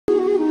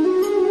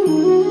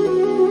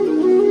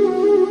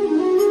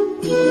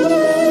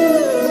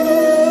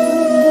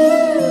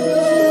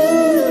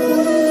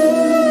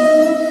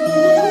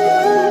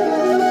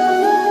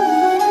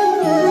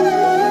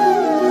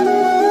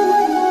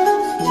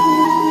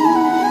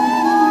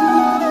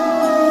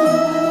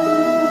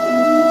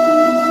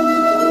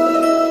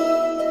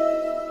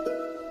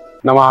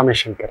ನಮಾಮಿ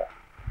ಶಂಕರ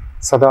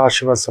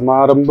ಸದಾಶಿವ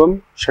ಸಮಾರಂಭಂ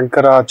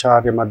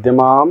ಶಂಕರಾಚಾರ್ಯ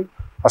ಮಧ್ಯಮಾಂ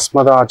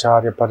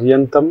ಅಸ್ಮದಾಚಾರ್ಯ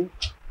ಪರ್ಯಂತಂ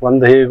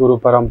ವಂದೇ ಗುರು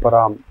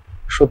ಪರಂಪರಾಂ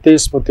ಶ್ರುತಿ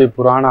ಸ್ಮೃತಿ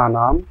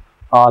ಪುರಾಣಾನಾಂ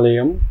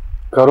ಆಲಯಂ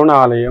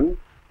ಕರುಣಾಲಯಂ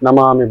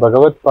ನಮಾಮಿ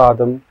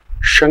ಭಗವತ್ಪಾದಂ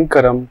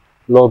ಶಂಕರಂ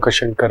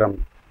ಲೋಕಶಂಕರಂ.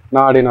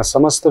 ನಾಡಿನ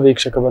ಸಮಸ್ತ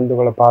ವೀಕ್ಷಕ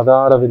ಬಂಧುಗಳ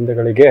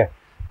ಪಾದಾರವಿಂದಗಳಿಗೆ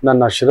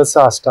ನನ್ನ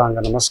ಶಿರಸಾಷ್ಟಾಂಗ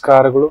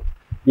ನಮಸ್ಕಾರಗಳು.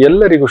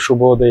 ಎಲ್ಲರಿಗೂ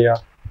ಶುಭೋದಯ.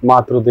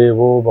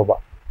 ಮಾತೃದೇವೋ ಭವ.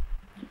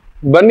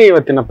 ಬನ್ನಿ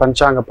ಇವತ್ತಿನ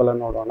ಪಂಚಾಂಗ ಫಲ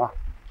ನೋಡೋಣ.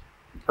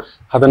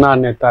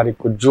 14ನೇ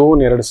ತಾರೀಕು ಜೂನ್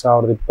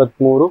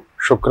 2023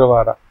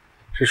 ಶುಕ್ರವಾರ.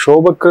 ಶ್ರೀ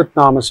ಶೋಭಕೃತ್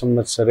ನಾಮ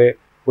ಸಂವತ್ಸರೆ,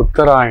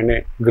 ಉತ್ತರಾಯಣೆ,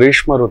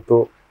 ಗ್ರೀಷ್ಮ ಋತು,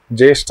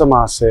 ಜ್ಯೇಷ್ಠ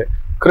ಮಾಸೆ,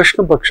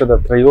 ಕೃಷ್ಣ ಪಕ್ಷದ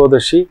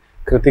ತ್ರಯೋದಶಿ,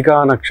 ಕೃತಿಕಾ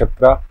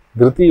ನಕ್ಷತ್ರ,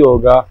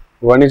 ಧೃತಿಯೋಗ,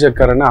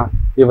 ವಣಿಜಕರಣ.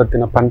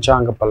 ಇವತ್ತಿನ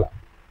ಪಂಚಾಂಗ ಫಲ.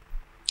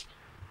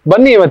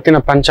 ಬನ್ನಿ ಇವತ್ತಿನ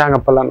ಪಂಚಾಂಗ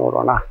ಫಲ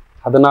ನೋಡೋಣ.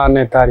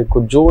 14ನೇ ತಾರೀಕು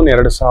ಜೂನ್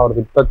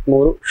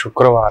 2023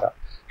 ಶುಕ್ರವಾರ.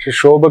 ಶ್ರೀ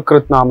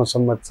ಶೋಭಕೃತ್ ನಾಮ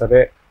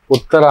ಸಂವತ್ಸರೆ,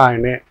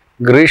 ಉತ್ತರಾಯಣೆ,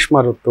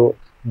 ಗ್ರೀಷ್ಮ ಋತು,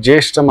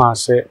 ಜ್ಯೇಷ್ಠ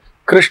ಮಾಸೆ,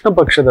 ಕೃಷ್ಣ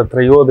ಪಕ್ಷದ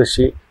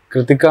ತ್ರಯೋದಶಿ,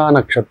 ಕೃತಿಕಾ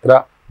ನಕ್ಷತ್ರ,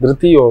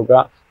 ಧೃತಿಯೋಗ,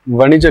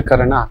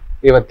 ವಣಿಜಕರಣ.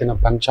 ಇವತ್ತಿನ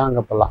ಪಂಚಾಂಗ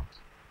ಫಲ.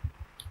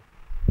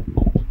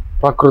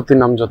 ಪ್ರಕೃತಿ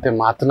ನಮ್ಮ ಜೊತೆ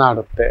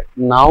ಮಾತನಾಡುತ್ತೆ.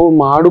 ನಾವು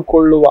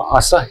ಮಾಡಿಕೊಳ್ಳುವ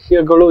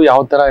ಅಸಹ್ಯಗಳು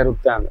ಯಾವ ತರ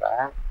ಇರುತ್ತೆ ಅಂದ್ರೆ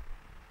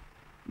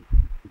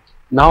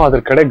ನಾವು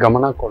ಅದ್ರ ಕಡೆ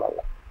ಗಮನ ಕೊಡಲ್ಲ.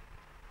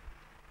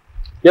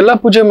 ಎಲ್ಲ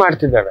ಪೂಜೆ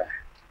ಮಾಡ್ತಿದ್ದೇವೆ,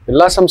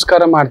 ಎಲ್ಲ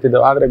ಸಂಸ್ಕಾರ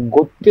ಮಾಡ್ತಿದ್ದೇವೆ, ಆದ್ರೆ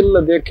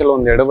ಗೊತ್ತಿಲ್ಲದೆ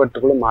ಕೆಲವೊಂದು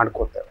ಎಡವಟ್ಟುಗಳು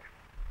ಮಾಡ್ಕೋತೇವೆ,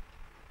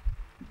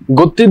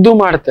 ಗೊತ್ತಿದ್ದು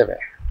ಮಾಡ್ತೇವೆ.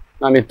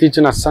 ನಾನು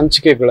ಇತ್ತೀಚಿನ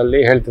ಸಂಚಿಕೆಗಳಲ್ಲಿ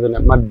ಹೇಳ್ತಿದ್ದೇನೆ,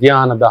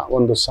 ಮಧ್ಯಾಹ್ನದ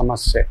ಒಂದು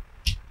ಸಮಸ್ಯೆ,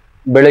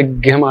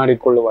 ಬೆಳಗ್ಗೆ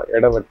ಮಾಡಿಕೊಳ್ಳುವ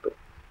ಎಡವಟ್ಟು,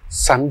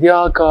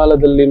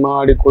 ಸಂಧ್ಯಾಕಾಲದಲ್ಲಿ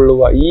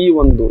ಮಾಡಿಕೊಳ್ಳುವ ಈ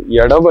ಒಂದು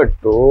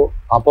ಎಡವಟ್ಟು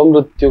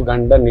ಅಪಮೃತ್ಯು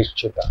ಗಂಡ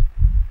ನಿಶ್ಚಿತ.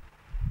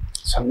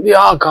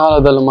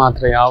 ಸಂಧ್ಯಾಕಾಲದಲ್ಲಿ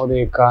ಮಾತ್ರ ಯಾವುದೇ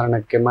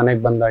ಕಾರಣಕ್ಕೆ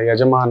ಮನೆಗೆ ಬಂದ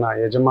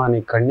ಯಜಮಾನಿ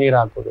ಕಣ್ಣೀರ್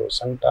ಹಾಕೋದು,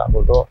 ಸಂಕಟ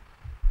ಆಗೋದು,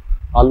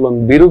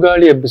 ಅಲ್ಲೊಂದು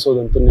ಬಿರುಗಾಳಿ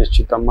ಎಬ್ಬಿಸೋದಂತೂ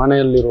ನಿಶ್ಚಿತ.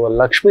 ಮನೆಯಲ್ಲಿರುವ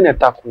ಲಕ್ಷ್ಮಿನ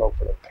ಎತ್ತಾಕೊಂಡು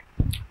ಹೋಗ್ಬಿಡುತ್ತೆ.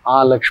 ಆ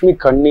ಲಕ್ಷ್ಮಿ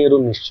ಕಣ್ಣೀರು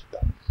ನಿಶ್ಚಿತ.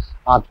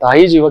 ಆ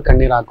ತಾಯಿ ಜೀವ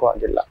ಕಣ್ಣೀರು ಹಾಕೋ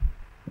ಹಾಗಿಲ್ಲ.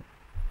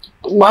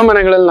 ತುಂಬಾ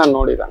ಮನೆಗಳಲ್ಲಿ ನಾನು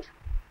ನೋಡಿದ್ದಾನೆ.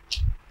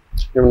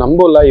 ನೀವು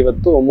ನಂಬೋಲ್ಲ,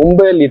 ಇವತ್ತು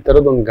ಮುಂಬೈಯಲ್ಲಿ ಈ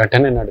ತರದೊಂದು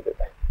ಘಟನೆ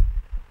ನಡೆದಿದೆ.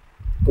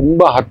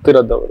 ತುಂಬಾ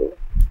ಹತ್ತಿರದವರು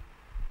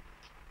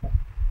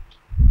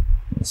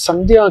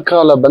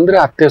ಸಂಧ್ಯಾಕಾಲ ಬಂದ್ರೆ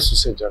ಅತ್ತೆ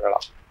ಸೊಸೆ ಜಗಳ.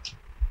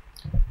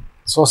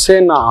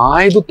 ಸೊಸೆನ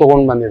ಆಯ್ದು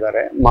ತಗೊಂಡ್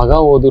ಬಂದಿದ್ದಾರೆ. ಮಗ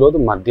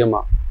ಓದಿರೋದು ಮಧ್ಯಮ,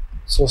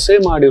 ಸೊಸೆ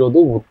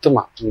ಮಾಡಿರೋದು ಉತ್ತಮ,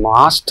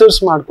 ಮಾಸ್ಟರ್ಸ್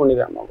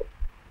ಮಾಡ್ಕೊಂಡಿದೆ ಮಗು.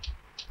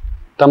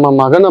 ತಮ್ಮ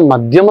ಮಗನ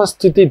ಮಧ್ಯಮ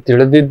ಸ್ಥಿತಿ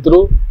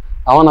ತಿಳಿದಿದ್ರು,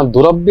 ಅವನ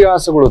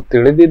ದುರಭ್ಯಾಸಗಳು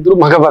ತಿಳಿದಿದ್ರು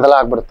ಮಗ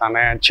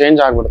ಬದಲಾಗ್ಬಿಡ್ತಾನೆ, ಚೇಂಜ್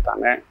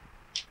ಆಗ್ಬಿಡ್ತಾನೆ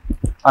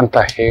ಅಂತ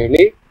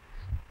ಹೇಳಿ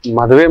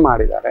ಮದುವೆ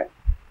ಮಾಡಿದ್ದಾರೆ.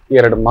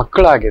 2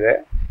 ಮಕ್ಕಳಾಗಿದೆ.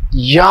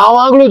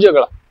 ಯಾವಾಗ್ಲೂ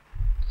ಜಗಳ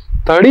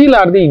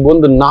ತಡೀಲಾರ್ದು. ಈಗ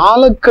ಒಂದು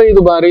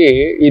 4-5 ಬಾರಿ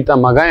ಈತ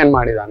ಮಗ ಏನ್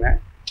ಮಾಡಿದಾನೆ,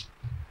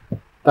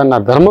 ತನ್ನ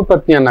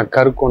ಧರ್ಮಪತ್ನಿಯನ್ನ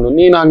ಕರ್ಕೊಂಡು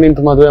ನೀನಾಗ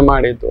ನಿಂತು ಮದುವೆ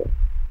ಮಾಡಿದ್ದು.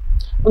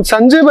 ಒಂದ್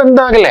ಸಂಜೆ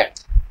ಬಂದಾಗಲೇ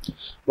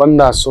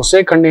ಒಂದ ಸೊಸೆ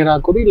ಕಣ್ಣೀರ್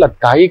ಹಾಕೋದು, ಇಲ್ಲ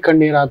ತಾಯಿ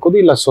ಕಣ್ಣೀರ್ ಹಾಕೋದು,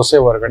 ಇಲ್ಲ ಸೊಸೆ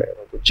ಹೊರಗಡೆ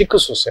ಇರೋದು. ಚಿಕ್ಕ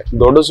ಸೊಸೆ,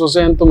 ದೊಡ್ಡ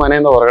ಸೊಸೆ ಅಂತೂ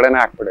ಮನೆಯಿಂದ ಹೊರಗಡೆನೆ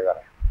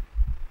ಹಾಕ್ಬಿಟ್ಟಿದ್ದಾರೆ.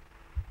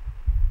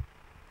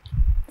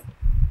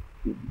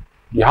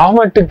 ಯಾವ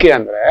ಮಟ್ಟಕ್ಕೆ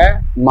ಅಂದ್ರೆ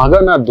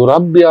ಮಗನ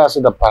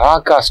ದುರಭ್ಯಾಸದ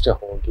ಪರಾಕಾಷ್ಠೆ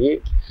ಹೋಗಿ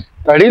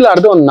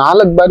ತಡಿಲಾರ್ದೆ ಒಂದ್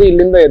 4 ಬಾರಿ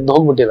ಇಲ್ಲಿಂದ ಎದ್ದು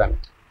ಹೋಗ್ಬಿಟ್ಟಿದ್ದಾನೆ.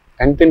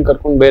 ಹೆಂಡತಿನ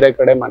ಕರ್ಕೊಂಡು ಬೇರೆ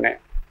ಕಡೆ ಮನೆ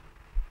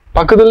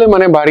ಪಕ್ಕದಲ್ಲೇ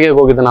ಮನೆ ಬಾಡಿಗೆಗೆ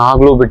ಹೋಗಿದ್ದಾನೆ.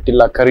 ಆಗ್ಲೂ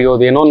ಬಿಟ್ಟಿಲ್ಲ.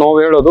 ಕರೆಯೋದು, ಏನೋ ನೋವು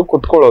ಹೇಳೋದು,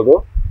 ಕುತ್ಕೊಳ್ಳೋದು.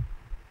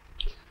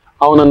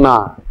 ಅವನನ್ನ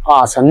ಆ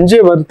ಸಂಜೆ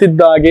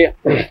ಬರ್ತಿದ್ದಾಗೆ,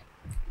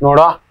 ನೋಡ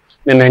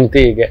ನಿನ್ನ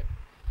ಹೆಂಡತಿ ಹೀಗೆ,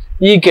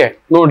 ಈಕೆ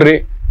ನೋಡ್ರಿ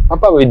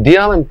ಪಾಪ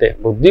ವಿದ್ಯಾವಂತೆ,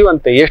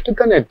 ಬುದ್ಧಿವಂತೆ, ಎಷ್ಟು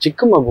ತಾನೆ ಚಿಕ್ಕ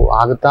ಮಗು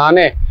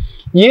ಆಗ್ತಾನೆ,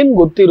 ಏನ್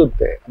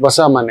ಗೊತ್ತಿರುತ್ತೆ? ಹೊಸ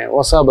ಮನೆ,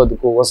 ಹೊಸ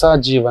ಬದುಕು, ಹೊಸ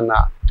ಜೀವನ.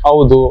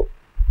 ಹೌದು,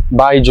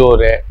 ಬಾಯಿ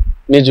ಜೋರೆ,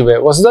 ನಿಜವೇ.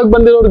 ಹೊಸದಾಗಿ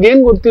ಬಂದಿರೋರ್ಗೆ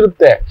ಏನ್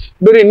ಗೊತ್ತಿರುತ್ತೆ?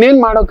 ಬೇರೆ ಇನ್ನೇನ್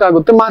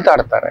ಮಾಡೋಕ್ಕಾಗುತ್ತೆ?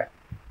 ಮಾತಾಡ್ತಾರೆ.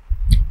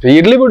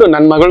 ಇರ್ಲಿ ಬಿಡು,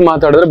 ನನ್ ಮಗಳು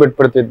ಮಾತಾಡಿದ್ರೆ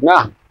ಬಿಟ್ಬಿಡ್ತಿದ್ನಾ,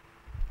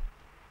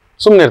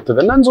 ಸುಮ್ನೆ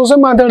ಇರ್ತದೆ. ನನ್ ಸೊಸೆ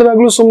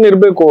ಮಾತಾಡಿದಾಗ್ಲೂ ಸುಮ್ನೆ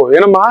ಇರ್ಬೇಕು.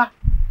 ಏನಮ್ಮ,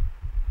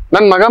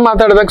 ನನ್ ಮಗ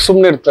ಮಾತಾಡಿದಾಗ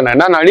ಸುಮ್ನೆ ಇರ್ತಾನೆ,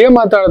 ನಾನು ಅಳಿಯ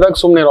ಮಾತಾಡಿದಾಗ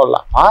ಸುಮ್ನೆ ಇರೋಲ್ಲ.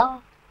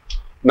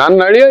 ನನ್ನ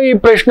ಅಳಿಯ ಈ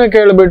ಪ್ರಶ್ನೆ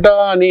ಕೇಳ್ಬಿಟ್ಟ,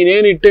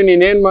 ನೀನೇನ್ ಇಟ್ಟೆ,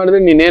 ನೀನೇನ್ ಮಾಡಿದೆ,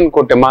 ನೀನೇನ್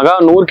ಕೊಟ್ಟೆ. ಮಗ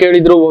 100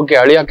 ಕೇಳಿದ್ರು ಓಕೆ,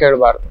 ಅಳಿಯ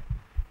ಕೇಳಬಾರ್ದು.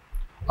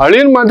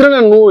 ಅಳಿಯನ್ ಮಾತ್ರ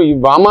ನಾನು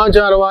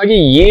ವಾಮಾಚಾರವಾಗಿ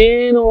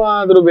ಏನು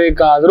ಆದ್ರೂ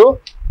ಬೇಕಾದ್ರೂ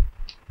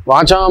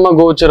ವಾಚಾಮ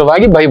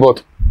ಗೋಚರವಾಗಿ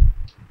ಬೈಬೋದು.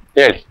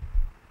 ಹೇಳಿ,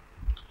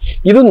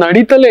 ಇದು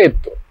ನಡೀತಲೇ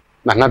ಇತ್ತು.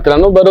 ನನ್ನ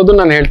ಹತ್ರನೂ ಬರೋದು,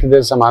 ನಾನು ಹೇಳ್ತಿದ್ದೆ,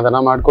 ಸಮಾಧಾನ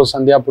ಮಾಡ್ಕೋ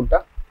ಸಂಧ್ಯಾ ಪುಟ್ಟ,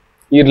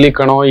 ಇರ್ಲಿ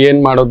ಕಣೋ, ಏನ್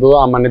ಮಾಡೋದು,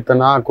 ಆ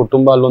ಮನೆತನ,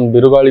 ಕುಟುಂಬ, ಅಲ್ಲೊಂದು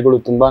ಬಿರುಗಾಳಿಗಳು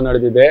ತುಂಬಾ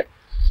ನಡೆದಿದೆ.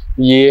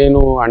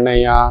 ಏನು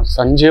ಅಣ್ಣಯ್ಯ,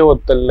 ಸಂಜೆ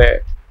ಹೊತ್ತಲ್ಲೇ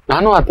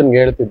ನಾನು ಆತನ್ಗೆ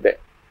ಹೇಳ್ತಿದ್ದೆ,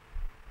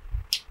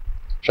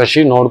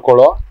 ಶಶಿ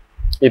ನೋಡ್ಕೊಳ್ಳೋ,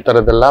 ಈ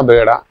ತರದೆಲ್ಲ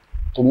ಬೇಡ,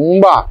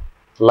 ತುಂಬಾ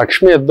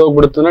ಲಕ್ಷ್ಮಿ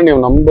ಎದ್ದೋಗ್ಬಿಡ್ತಾನೆ, ನೀವು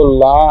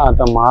ನಂಬಲ್ಲ.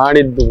 ಆತ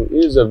ಮಾಡಿದ್ದು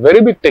is a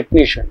very big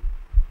technician,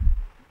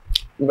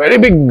 very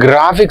big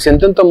graphics.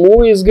 ಎಂತೆಂಥ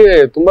ಮೂವೀಸ್ಗೆ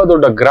ತುಂಬಾ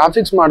ದೊಡ್ಡ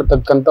ಗ್ರಾಫಿಕ್ಸ್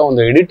ಮಾಡತಕ್ಕಂಥ,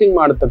 ಒಂದು ಎಡಿಟಿಂಗ್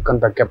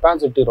ಮಾಡತಕ್ಕಂಥ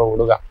ಕೆಪಾಸಿಟಿ ಇರೋ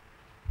ಹುಡುಗ.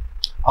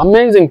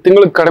 ಅಮೇಝಿಂಗ್.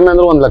 ತಿಂಗಳಿಗೆ ಕಡಿಮೆ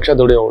ಅಂದ್ರೆ 1 ಲಕ್ಷ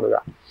ದುಡಿಯೋ ಹುಡುಗ.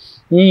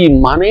 ಈ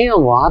ಮನೆಯ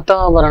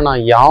ವಾತಾವರಣ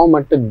ಯಾವ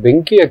ಮಟ್ಟಕ್ಕೆ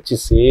ಬೆಂಕಿ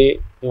ಹಚ್ಚಿಸಿ,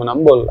 ನೀವು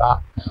ನಂಬೋಲ್ಲ,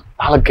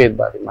 4-5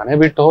 ಬಾರಿ ಮನೆ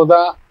ಬಿಟ್ಟು ಹೋದ,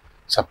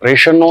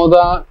 ಸಪ್ರೇಷನ್ ಹೋದ,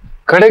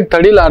 ಕಡೆಗೆ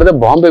ತಡಿಲಾರ್ದೆ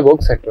ಬಾಂಬೆಗೆ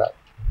ಹೋಗಿ ಸೆಟ್ಲ್ ಆದ.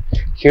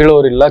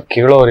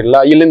 ಕೇಳೋರಿಲ್ಲ.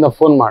 ಇಲ್ಲಿಂದ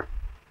ಫೋನ್ ಮಾಡಿ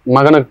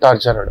ಮಗನಿಗೆ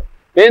ಟಾರ್ಚರ್ ಇಡು,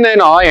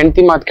 ಏನೇನೋ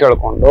ಹೆಂಡತಿ ಮಾತು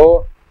ಕೇಳ್ಕೊಂಡು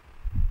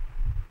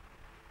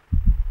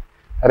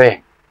ಅರೆ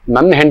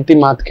ನನ್ನ ಹೆಂಡತಿ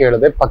ಮಾತು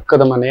ಕೇಳದೆ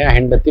ಪಕ್ಕದ ಮನೆಯ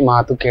ಹೆಂಡತಿ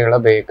ಮಾತು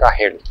ಕೇಳಬೇಕಾ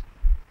ಹೇಳಿ,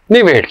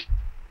 ನೀವ್ ಹೇಳಿ.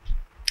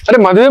 ಅರೆ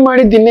ಮದುವೆ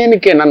ಮಾಡಿದ್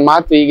ಇನ್ನೇನಕ್ಕೆ, ನನ್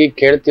ಮಾತು ಈಗ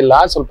ಕೇಳ್ತಿಲ್ಲ,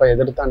 ಸ್ವಲ್ಪ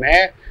ಎದುರ್ತಾನೆ,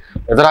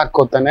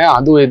 ಎದುರಾಕೋತಾನೆ,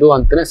 ಅದು ಇದು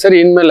ಅಂತಾನೆ. ಸರಿ,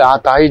 ಇನ್ಮೇಲೆ ಆ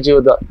ತಾಯಿ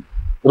ಜೀವದ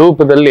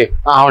ರೂಪದಲ್ಲಿ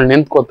ಅವಳು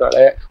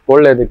ನಿಂತ್ಕೋತಾಳೆ,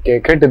 ಒಳ್ಳೇದಕ್ಕೆ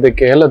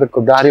ಕೆಟ್ಟದಕ್ಕೆ ಎಲ್ಲದಕ್ಕೂ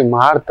ದಾರಿ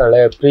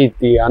ಮಾಡ್ತಾಳೆ,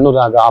 ಪ್ರೀತಿ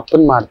ಅನುರಾಗ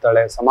ಅಪ್ಪನ್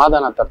ಮಾಡ್ತಾಳೆ,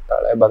 ಸಮಾಧಾನ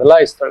ತರ್ತಾಳೆ,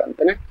 ಬದಲಾಯಿಸ್ತಾಳೆ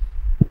ಅಂತಾನೆ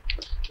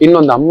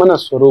ಇನ್ನೊಂದು ಅಮ್ಮನ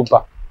ಸ್ವರೂಪ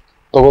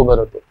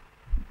ತಗೋಬರೋದು.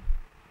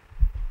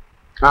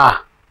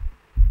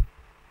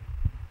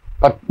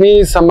 ಪತ್ನಿ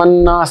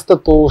ಸಮನ್ನಾಸ್ತ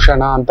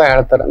ತೋಷಣ ಅಂತ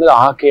ಹೇಳ್ತಾರೆ. ಅಂದ್ರೆ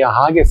ಆಕೆಯ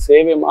ಹಾಗೆ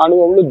ಸೇವೆ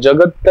ಮಾಡುವವಳು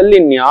ಜಗತ್ತಲ್ಲಿ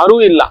ಇನ್ಯಾರೂ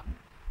ಇಲ್ಲ,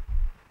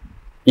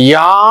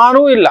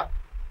 ಯಾರೂ ಇಲ್ಲ.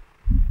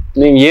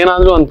 ನೀವ್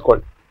ಏನಾದ್ರೂ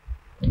ಅಂದ್ಕೊಳ್ಳಿ,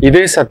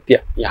 ಇದೇ ಸತ್ಯ.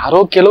 ಯಾರೋ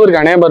ಕೆಲವ್ರಿಗೆ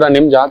ಹಣೆ ಬರ,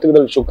 ನಿಮ್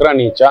ಜಾತಕದಲ್ಲಿ ಶುಕ್ರ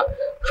ನೀಚ,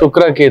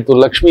 ಶುಕ್ರ ಕೇತು,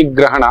 ಲಕ್ಷ್ಮಿ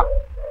ಗ್ರಹಣ,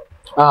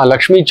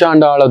 ಲಕ್ಷ್ಮೀ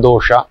ಚಾಂಡಾಳ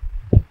ದೋಷ,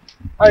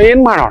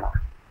 ಏನ್ ಮಾಡೋಣ?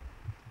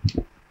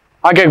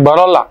 ಆಕೆಗೆ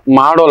ಬರೋಲ್ಲ,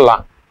 ಮಾಡೋಲ್ಲ.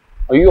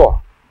 ಅಯ್ಯೋ,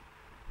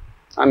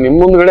 ನಾನು ನಿಮ್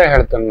ಮುಂದ್ಗಡೆ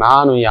ಹೇಳ್ತೇನೆ,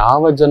 ನಾನು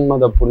ಯಾವ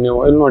ಜನ್ಮದ ಪುಣ್ಯವೋ.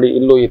 ಇಲ್ಲಿ ನೋಡಿ,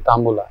 ಇಲ್ಲೂ ಈ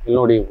ತಾಂಬೂಲ, ಇಲ್ಲಿ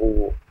ನೋಡಿ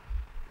ಹೂವು,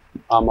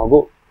 ಆ ಮಗು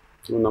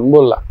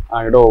ನಂಬೋಲ್ಲ.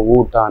 ಇಡೋ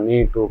ಊಟ,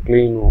 ನೀಟು,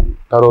 ಕ್ಲೀನು,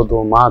 ತರೋದು,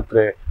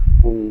 ಮಾತ್ರೆ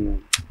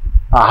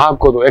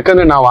ಹಾಕೋದು.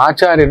 ಯಾಕಂದ್ರೆ ನಾವು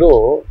ಆಚಾರ್ಯರು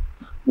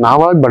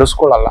ನಾವಾಗಿ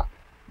ಬಡಿಸ್ಕೊಳಲ್ಲ.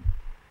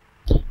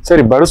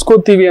 ಸರಿ,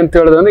 ಬಡಿಸ್ಕೋತೀವಿ ಅಂತ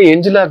ಹೇಳಿದ್ರೆ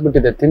ಎಂಜಿಲ್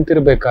ಆಗ್ಬಿಟ್ಟಿದೆ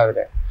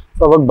ತಿಂತಿರ್ಬೇಕಾದ್ರೆ,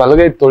 ಅವಾಗ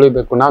ಬಲಗೈ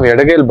ತೊಳಿಬೇಕು, ನಾವ್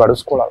ಎಡಗೈಲಿ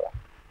ಬಡಿಸ್ಕೊಳಲ್ಲ.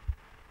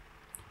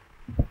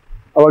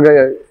 ಅವಾಗ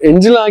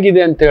ಎಂಜಿಲ್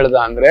ಆಗಿದೆ ಅಂತ ಹೇಳ್ದ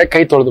ಅಂದ್ರೆ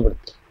ಕೈ ತೊಳೆದು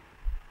ಬಿಡ್ತೀವಿ,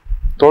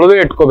 ತೊಳೆದೇ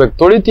ಇಟ್ಕೋಬೇಕು.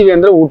 ತೊಳಿತೀವಿ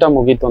ಅಂದ್ರೆ ಊಟ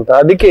ಮುಗೀತು ಅಂತ.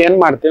 ಅದಕ್ಕೆ ಏನ್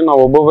ಮಾಡ್ತೀವಿ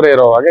ನಾವು, ಒಬ್ಬೊಬ್ಬರೇ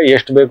ಇರೋವಾಗ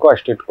ಎಷ್ಟು ಬೇಕೋ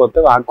ಅಷ್ಟು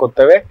ಇಟ್ಕೋತೇವೆ,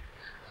 ಹಾಕೋತೇವೆ,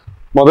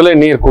 ಮೊದಲೇ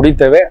ನೀರ್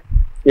ಕುಡಿತೇವೆ,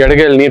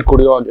 ಎಡಗೈಲಿ ನೀರ್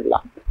ಕುಡಿಯೋ ಆಗಿಲ್ಲ,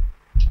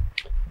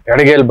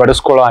 ಎಡಗೈಲಿ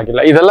ಬಡಿಸ್ಕೊಳ್ಳೋ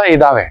ಆಗಿಲ್ಲ. ಇದೆಲ್ಲ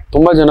ಇದಾವೆ,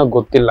 ತುಂಬಾ ಜನಕ್ಕೆ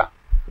ಗೊತ್ತಿಲ್ಲ.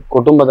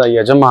 ಕುಟುಂಬದ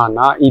ಯಜಮಾನ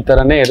ಈ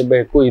ತರನೇ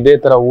ಇರ್ಬೇಕು, ಇದೇ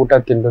ತರ ಊಟ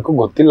ತಿನ್ಬೇಕು,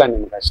 ಗೊತ್ತಿಲ್ಲ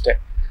ನಿಮ್ಗಷ್ಟೇ.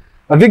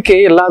 ಅದಕ್ಕೆ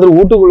ಎಲ್ಲಾದ್ರೂ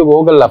ಊಟಗಳಿಗೆ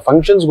ಹೋಗಲ್ಲ,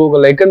 ಫಂಕ್ಷನ್ಸ್ಗೆ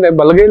ಹೋಗಲ್ಲ. ಯಾಕಂದ್ರೆ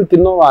ಬಲಗೈಲಿ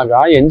ತಿನ್ನೋವಾಗ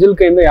ಎಂಜಲ್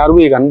ಕೈಯಿಂದ ಯಾರಿಗೂ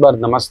ಈಗ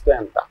ಅನ್ಬಾರ್ದು ನಮಸ್ತೆ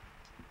ಅಂತ.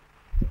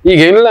 ಈಗ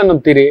ಏನಿಲ್ಲ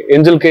ಅನ್ನುತ್ತೀರಿ,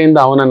 ಎಂಜಲ್ ಕೈಯಿಂದ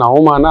ಅವನನ್ನ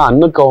ಅವಮಾನ,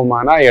 ಅನ್ನಕ್ಕೆ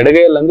ಅವಮಾನ,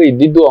 ಎಡಗೈಯಲ್ಲಿ ಅಂದ್ರೆ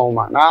ಇದ್ದಿದ್ದು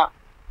ಅವಮಾನ.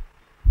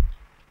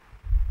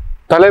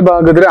 ತಲೆ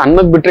ಬಾಗಿದ್ರೆ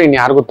ಅನ್ನಕ್ ಬಿಟ್ರೆ ಇನ್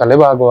ಯಾರಿಗೂ ತಲೆ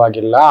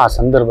ಬಾಗುವಾಗಿಲ್ಲ. ಆ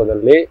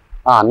ಸಂದರ್ಭದಲ್ಲಿ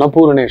ಆ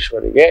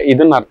ಅನ್ನಪೂರ್ಣೇಶ್ವರಿಗೆ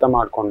ಇದನ್ನ ಅರ್ಥ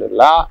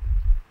ಮಾಡ್ಕೊಂಡಿಲ್ಲ.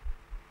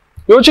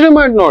 ಯೋಚನೆ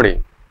ಮಾಡಿ ನೋಡಿ.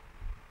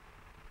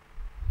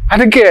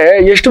 ಅದಕ್ಕೆ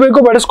ಎಷ್ಟು ಬೇಕೋ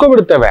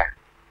ಬಡಿಸ್ಕೊಬಿಡ್ತೇವೆ.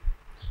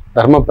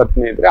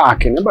 ಧರ್ಮಪತ್ನಿ ಇದ್ರೆ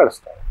ಆಕೆನೆ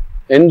ಬಳಸ್ತಾಳೆ.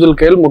 ಎಂಜಲ್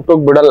ಕೈಯಲ್ಲಿ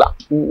ಮುಟ್ಟೋಗ್ ಬಿಡಲ್ಲ,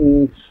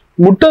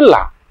 ಮುಟ್ಟಲ್ಲ.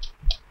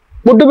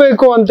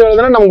 ಮುಟ್ಟಬೇಕು ಅಂತ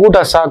ಹೇಳಿದ್ರೆ ನಮ್ಗೆ ಊಟ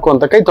ಸಾಕು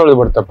ಅಂತ ಕೈ ತೊಳೆದು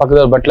ಬಿಡ್ತಾರೆ.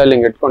 ಪಕ್ಕದಲ್ಲಿ ಬಟ್ಲಲ್ಲಿ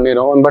ಹಿಂಗೆ ಇಟ್ಕೊಂಡು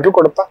ನೀರು, ಒಂದ್ ಬಟ್ಲು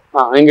ಕೊಡಪ್ಪ,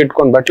 ಹಿಂಗೆ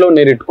ಇಟ್ಕೊಂಡು ಬಟ್ಲು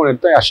ನೀರು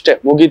ಇಟ್ಕೊಂಡಿರ್ತಾರೆ, ಅಷ್ಟೇ,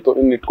 ಮುಗೀತು,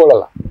 ಇನ್ನು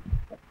ಇಟ್ಕೊಳ್ಳಲ್ಲ.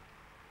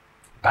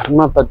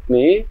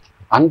 ಧರ್ಮಪತ್ನಿ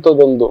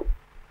ಅಂಥದೊಂದು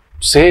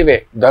ಸೇವೆ,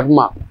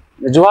 ಧರ್ಮ.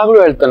 ನಿಜವಾಗ್ಲೂ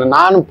ಹೇಳ್ತಾನೆ,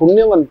 ನಾನು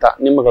ಪುಣ್ಯವಂತ,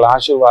 ನಿಮ್ಮಗಳ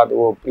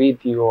ಆಶೀರ್ವಾದವೋ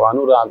ಪ್ರೀತಿಯೋ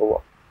ಅನುರಾಗವೋ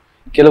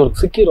ಕೆಲವ್ರಿಗೆ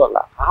ಸಿಕ್ಕಿರೋಲ್ಲ.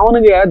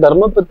 ಅವನಿಗೆ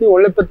ಧರ್ಮಪತ್ನಿ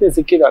ಒಳ್ಳೆ ಪತ್ನಿ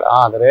ಸಿಕ್ಕಿದಾಳ.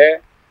 ಆದ್ರೆ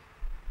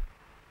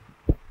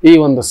ಈ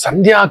ಒಂದು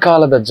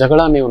ಸಂಧ್ಯಾಕಾಲದ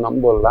ಜಗಳ ನೀವು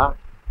ನಂಬೋಲ್ಲ.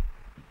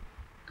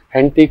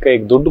 ಹೆಂಡತಿ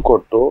ಕೈಗೆ ದುಡ್ಡು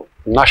ಕೊಟ್ಟು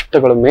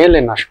ನಷ್ಟಗಳ ಮೇಲೆ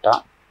ನಷ್ಟ.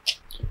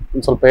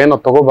 ಒಂದ್ ಸ್ವಲ್ಪ ಏನೋ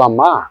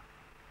ತಗೋಬಮ್ಮ,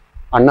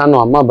 ಅಣ್ಣನು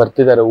ಅಮ್ಮ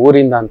ಬರ್ತಿದ್ದಾರೆ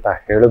ಊರಿಂದ ಅಂತ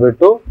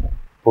ಹೇಳಿಬಿಟ್ಟು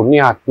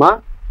ಪುಣ್ಯಾತ್ಮ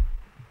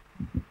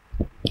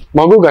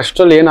ಮಗುಗೆ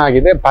ಅಷ್ಟರಲ್ಲಿ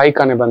ಏನಾಗಿದೆ,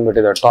 ಪಾಯ್ಖಾನೆ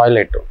ಬಂದ್ಬಿಟ್ಟಿದೆ,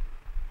 ಟಾಯ್ಲೆಟ್.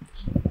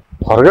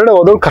 ಹೊರಗಡೆ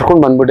ಹೋದಳು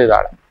ಕರ್ಕೊಂಡು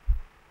ಬಂದ್ಬಿಟ್ಟಿದ್ದಾಳೆ.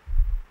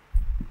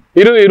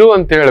 ಇರು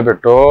ಅಂತ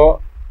ಹೇಳ್ಬಿಟ್ಟು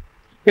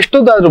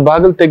ಎಷ್ಟೊತ್ತಾದ್ರೂ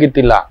ಬಾಗಿಲು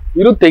ತೆಗಿತಿಲ್ಲ.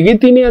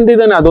 ತೆಗಿತೀನಿ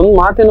ಅಂದಿದ್ದಾನೆ, ಅದೊಂದು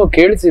ಮಾತೇನೋ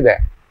ಕೇಳಿಸಿದೆ.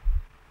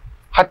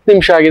 10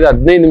 ನಿಮಿಷ ಆಗಿದೆ,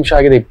 15 ನಿಮಿಷ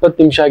ಆಗಿದೆ, 20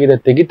 ನಿಮಿಷ ಆಗಿದೆ,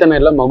 ತೆಗಿತಾನೆ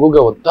ಎಲ್ಲ.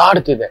 ಮಗುಗೆ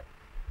ಒದ್ದಾಡ್ತಿದೆ.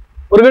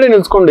 ಹೊರಗಡೆ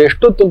ನಿಲ್ಸ್ಕೊಂಡು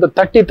ಎಷ್ಟೊತ್ತು ಅಂತ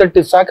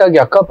ತಟ್ಟಿ ಸಾಕಾಗಿ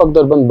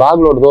ಅಕ್ಕಪಕ್ಕದವ್ರು ಬಂದು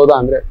ಬಾಗ್ಲು ಹೊಡೆದೋದ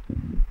ಅಂದ್ರೆ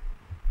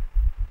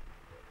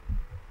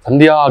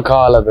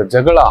ಸಂಧ್ಯಾಕಾಲದ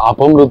ಜಗಳ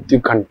ಅಪಮೃತ್ಯು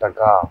ಕಂಟಕ.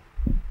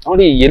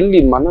 ನೋಡಿ,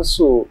 ಎಲ್ಲಿ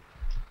ಮನಸ್ಸು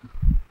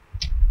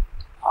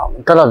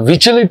ಒಂಥರ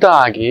ವಿಚಲಿತ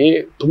ಆಗಿ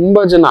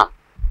ತುಂಬಾ ಜನ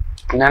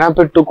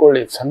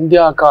ನೆನಪಿಟ್ಟುಕೊಳ್ಳಿ,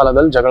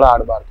 ಸಂಧ್ಯಾಕಾಲದಲ್ಲಿ ಜಗಳ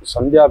ಆಡಬಾರ್ದು,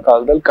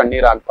 ಸಂಧ್ಯಾಕಾಲದಲ್ಲಿ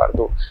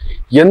ಕಣ್ಣೀರಾಗಬಾರ್ದು.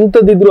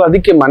 ಎಂತದಿದ್ರು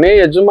ಅದಕ್ಕೆ ಮನೆ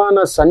ಯಜಮಾನ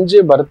ಸಂಜೆ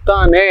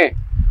ಬರ್ತಾನೆ,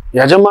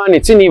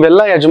 ಯಜಮಾನಿಸಿ,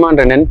 ನೀವೆಲ್ಲ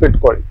ಯಜಮಾನ್ರೆ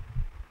ನೆನ್ಪಿಟ್ಕೊಳ್ಳಿ.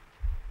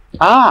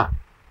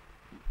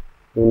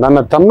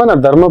 ನನ್ನ ತಮ್ಮನ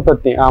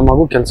ಧರ್ಮಪತ್ನಿ, ಆ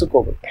ಮಗು ಕೆಲ್ಸಕ್ಕೆ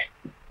ಹೋಗುತ್ತೆ,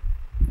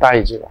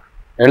 ತಾಯಿ ಜೀವ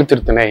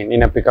ಹೇಳ್ತಿರ್ತೇನೆ,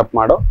 ನೀನೆ ಪಿಕಪ್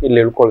ಮಾಡೋ, ಇಲ್ಲಿ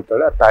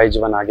ಇಳ್ಕೊಳ್ತಾಳೆ. ಆ ತಾಯಿ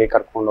ಜೀವನ ಹಾಗೆ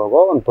ಕರ್ಕೊಂಡು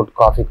ಹೋಗೋ, ಒಂದ್ ಪುಟ್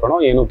ಕಾಫಿ ಕೊಡೋ,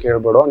 ಏನು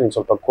ಕೇಳ್ಬೇಡೋ, ನೀನ್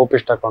ಸ್ವಲ್ಪ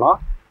ಕೋಪಿಷ್ಟ ಕಣೋ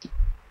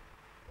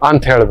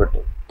ಅಂತ ಹೇಳ್ಬಿಟ್ಟು.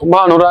 ತುಂಬಾ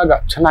ಅನುರಾಗ,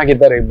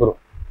 ಚೆನ್ನಾಗಿದ್ದಾರೆ ಇಬ್ರು.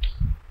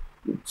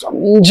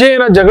 ಸಂಜೆ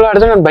ಏನೋ ಜಗಳ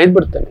ಆಡಿದ್ರೆ ನಾನು ಬೈದ್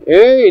ಬಿಡ್ತೇನೆ.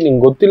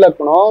 ನಿಂಗೆ ಗೊತ್ತಿಲ್ಲ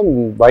ಕಣೋ,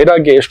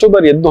 ವೈರಾಗ್ಯ ಎಷ್ಟು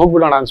ಬಾರಿ ಎದ್ದು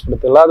ಹೋಗ್ಬಿಡೋಣ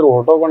ಅನ್ಸ್ಬಿಡುತ್ತೆ, ಎಲ್ಲಾದ್ರೂ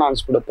ಹೊಟ್ಟೋಗೋಣ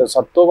ಅನ್ಸ್ಬಿಡುತ್ತೆ,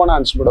 ಸತ್ತೋಗೋಣ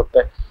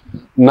ಅನ್ಸ್ಬಿಡುತ್ತೆ.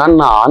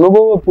 ನನ್ನ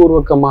ಅನುಭವ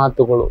ಪೂರ್ವಕ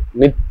ಮಾತುಗಳು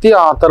ನಿತ್ಯ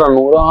ಆತರ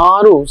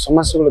ನೂರಾರು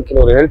ಸಮಸ್ಯೆಗಳು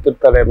ಕೆಲವರು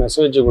ಹೇಳ್ತಿರ್ತಾರೆ,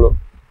 ಮೆಸೇಜ್ಗಳು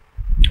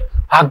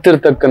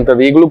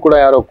ಹಾಕ್ತಿರ್ತಕ್ಕಂಥದ್ದು. ಈಗಲೂ ಕೂಡ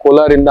ಯಾರೋ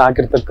ಕೋಲಾರಿಂದ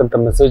ಹಾಕಿರ್ತಕ್ಕಂಥ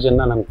ಮೆಸೇಜ್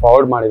ಅನ್ನ ನನ್ಗೆ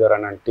ಫಾರ್ವರ್ಡ್ ಮಾಡಿದಾರೆ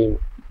ನನ್ನ ಟೀಮ್.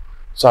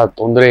 ಸರ್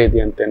ತೊಂದರೆ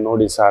ಇದೆಯಂತೆ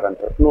ನೋಡಿ ಸಾರ್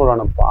ಅಂತ.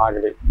 ನೋಡೋಣಪ್ಪ,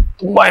 ಆಗಲಿ.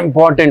 ತುಂಬಾ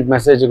ಇಂಪಾರ್ಟೆಂಟ್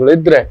ಮೆಸೇಜ್ಗಳು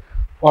ಇದ್ರೆ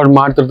ಫಾರ್ವರ್ಡ್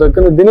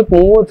ಮಾಡ್ತಿರ್ತಕ್ಕಂಥ. ದಿನಕ್ಕೆ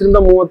 30,000 to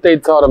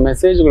 35,000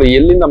 ಮೆಸೇಜ್ಗಳು.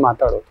 ಎಲ್ಲಿಂದ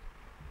ಮಾತಾಡೋದು,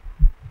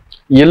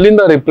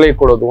 ಎಲ್ಲಿಂದ ರಿಪ್ಲೈ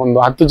ಕೊಡೋದು? ಒಂದು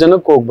 10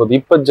 ಜನಕ್ಕೆ ಹೋಗ್ಬೋದು,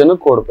 20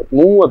 ಜನಕ್ಕೆ ಕೊಡ್ಬೋದು,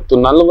 30,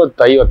 40,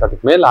 50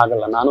 ಅದಕ್ಕೆ ಮೇಲೆ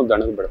ಆಗಲ್ಲ. ನಾನು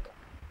ದಣದ್ ಬಿಡ್ತೇನೆ.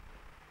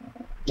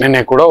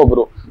 ನೆನ್ನೆ ಕೂಡ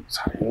ಒಬ್ರು,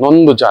 ಸರ್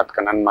ಇನ್ನೊಂದು ಜಾತಕ,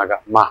 ನನ್ನ ಮಗ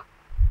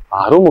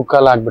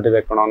 6:45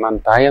 ಆಗ್ಬಿಟ್ಟಿದೆ ಕಣೋ, ನನ್ನ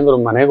ತಾಯಿ ಅಂದ್ರು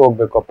ಮನೆಗೆ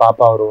ಹೋಗ್ಬೇಕು ಪಾಪ,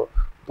 ಅವರು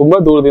ತುಂಬಾ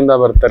ದೂರದಿಂದ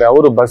ಬರ್ತಾರೆ.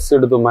 ಅವರು ಬಸ್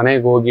ಹಿಡಿದು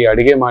ಮನೆಗೆ ಹೋಗಿ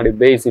ಅಡಿಗೆ ಮಾಡಿ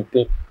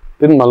ಬೇಯಿಸಿಟ್ಟು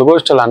ತಿಂದು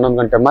ಮಲಗೋಷ್ಟಲ್ಲ 11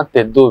 ಗಂಟೆ. ಮತ್ತೆ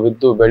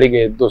ಎದ್ದು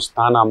ಬೆಳಿಗ್ಗೆ ಎದ್ದು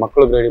ಸ್ನಾನ,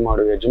 ಮಕ್ಳಿಗೆ ರೆಡಿ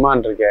ಮಾಡುವ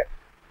ಯಜಮಾನ್ರಿಗೆ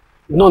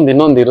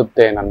ಇನ್ನೊಂದು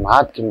ಇರುತ್ತೆ. ನನ್ನ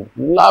ಮಾತು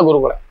ಎಲ್ಲಾ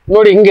ಗುರುಗಳೇ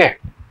ನೋಡಿ ಹಿಂಗೆ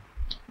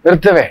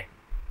ಇರ್ತವೆ.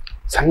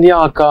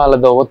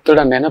 ಸಂಧ್ಯಾಕಾಲದ ಒತ್ತಡ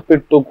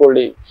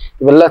ನೆನಪಿಟ್ಟುಕೊಳ್ಳಿ.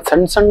 ಇವೆಲ್ಲ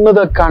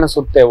ಸಣ್ಣದಾಗಿ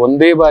ಕಾಣಿಸುತ್ತೆ,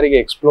 ಒಂದೇ ಬಾರಿಗೆ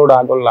ಎಕ್ಸ್ಪ್ಲೋಡ್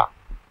ಆಗೋಲ್ಲ,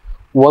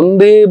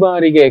 ಒಂದೇ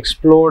ಬಾರಿಗೆ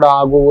ಎಕ್ಸ್ಪ್ಲೋಡ್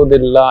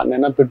ಆಗುವುದಿಲ್ಲ.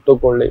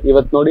 ನೆನಪಿಟ್ಟುಕೊಳ್ಳಿ.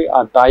 ಇವತ್ತು ನೋಡಿ ಆ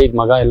ತಾಯಿಗೆ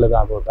ಮಗ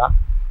ಇಲ್ಲದಾಗೋದ,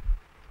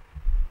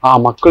 ಆ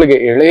ಮಕ್ಕಳಿಗೆ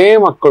ಎಳೆ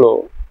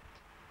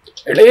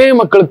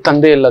ಮಕ್ಕಳಿಗೆ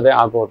ತಂದೆ ಇಲ್ಲದೆ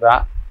ಆಗೋದ.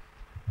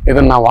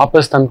 ಇದನ್ನ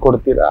ವಾಪಸ್ ತಂದು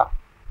ಕೊಡ್ತೀರಾ?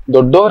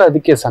 ದೊಡ್ಡವರು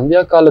ಅದಕ್ಕೆ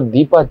ಸಂಧ್ಯಾಕಾಲದ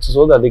ದೀಪ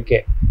ಹಚ್ಚಿಸೋದು ಅದಕ್ಕೆ.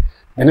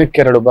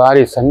 ದಿನಕ್ಕೆ 2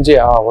 ಬಾರಿ ಸಂಜೆ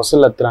ಆ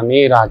ಹೊಸಲ ಹತ್ರ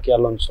ನೀರು ಹಾಕಿ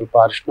ಅಲ್ಲೊಂದು ಸ್ವಲ್ಪ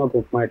ಅರಿಶಿನ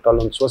ಕುಂಕುಮ ಇಟ್ಟು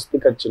ಅಲ್ಲೊಂದು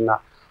ಸ್ವಸ್ತಿಕ ಚಿಹ್ನ,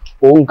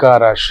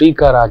 ಓಂಕಾರ,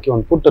 ಶ್ರೀಕಾರ ಹಾಕಿ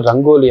ಒಂದು ಪುಟ್ಟ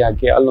ರಂಗೋಲಿ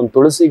ಹಾಕಿ ಅಲ್ಲೊಂದು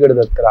ತುಳಸಿ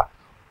ಗಿಡದ ಹತ್ರ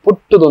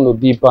ಪುಟ್ಟದೊಂದು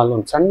ದೀಪ,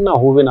 ಅಲ್ಲೊಂದು ಸಣ್ಣ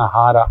ಹೂವಿನ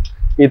ಹಾರ,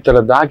 ಈ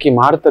ತರದ್ದು ಹಾಕಿ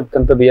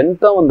ಮಾಡ್ತಕ್ಕಂಥದ್ದು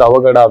ಎಂತ ಒಂದು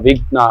ಅವಘಡ,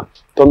 ವಿಘ್ನ,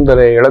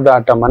 ತೊಂದರೆ,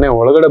 ಎಳೆದಾಟ ಮನೆ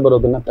ಒಳಗಡೆ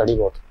ಬರೋದನ್ನ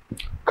ತಡಿಬಹುದು.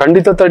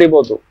 ಖಂಡಿತ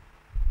ತಡಿಬಹುದು.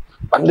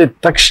 ಬಂದಿದ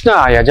ತಕ್ಷಣ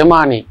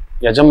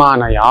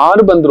ಯಜಮಾನ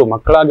ಯಾರು ಬಂದ್ರು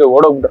ಮಕ್ಕಳಾಗೆ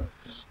ಓಡೋಗ್ಬಿಟ್ರು.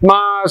 ಅಮ್ಮ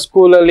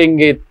ಸ್ಕೂಲಲ್ಲಿ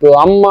ಹಿಂಗಿತ್ತು,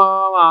 ಅಮ್ಮ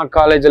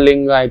ಕಾಲೇಜಲ್ಲಿ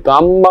ಹಿಂಗಾಯ್ತು,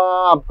 ಅಮ್ಮ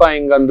ಅಪ್ಪ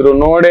ಹಿಂಗಂದ್ರು,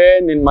 ನೋಡೇ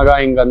ನಿನ್ ಮಗ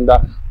ಹಿಂಗಂದ,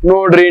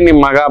 ನೋಡ್ರಿ ನಿಮ್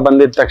ಮಗ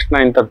ಬಂದಿದ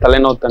ತಕ್ಷಣ ಇಂಥ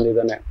ತಲೆನೋವು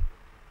ತಂದಿದ್ದಾನೆ.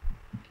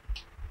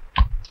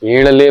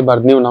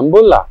 ಹೇಳಲೇಬಾರ್ದು. ನೀವು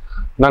ನಂಬಲ್ಲ,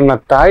 ನನ್ನ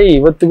ತಾಯಿ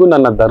ಇವತ್ತಿಗೂ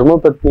ನನ್ನ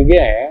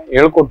ಧರ್ಮಪತ್ನಿಗೆ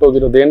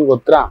ಹೇಳ್ಕೊಟ್ಟೋಗಿರೋದು ಏನ್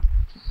ಗೊತ್ತಾ?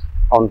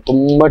 ಅವ್ನು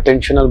ತುಂಬಾ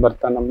ಟೆನ್ಷನ್ ಅಲ್ಲಿ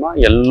ಬರ್ತಾನಮ್ಮ.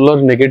 ಎಲ್ಲರ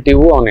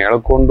ನೆಗೆಟಿವ್ ಅವ್ನು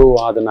ಹೇಳ್ಕೊಂಡು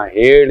ಅದನ್ನ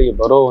ಹೇಳಿ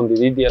ಬರೋ ಒಂದು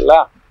ಇದೆಯಲ್ಲ,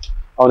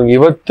 ಅವ್ನಿಗೆ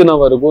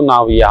ಇವತ್ತಿನವರೆಗೂ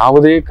ನಾವು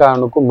ಯಾವುದೇ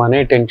ಕಾರಣಕ್ಕೂ ಮನೆ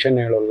ಟೆನ್ಷನ್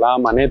ಹೇಳೋಲ್ಲ,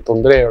 ಮನೆ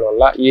ತೊಂದರೆ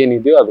ಹೇಳೋಲ್ಲ.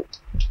 ಏನಿದೆಯೋ ಅದು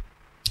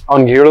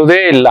ಅವ್ನಿಗೆ ಹೇಳೋದೇ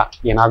ಇಲ್ಲ.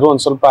 ಏನಾದ್ರೂ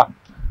ಒಂದ್ ಸ್ವಲ್ಪ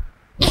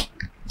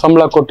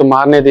ಸಂಬಳ ಕೊಟ್ಟು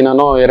 2ನೇ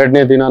ದಿನನೋ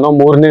 2ನೇ ದಿನನೋ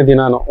 3ನೇ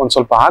ದಿನನೋ ಒಂದ್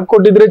ಸ್ವಲ್ಪ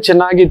ಹಾಕೊಟ್ಟಿದ್ರೆ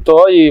ಚೆನ್ನಾಗಿತ್ತು.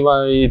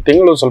 ಈ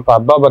ತಿಂಗಳು ಸ್ವಲ್ಪ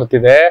ಹಬ್ಬ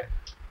ಬರ್ತಿದೆ,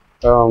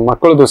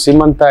 ಮಕ್ಕಳದು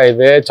ಸೀಮಂತ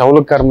ಇದೆ, ಚೌಲ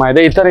ಕರ್ಮ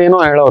ಇದೆ, ಈ ತರ ಏನೋ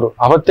ಹೇಳೋರು.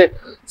 ಅವತ್ತೇ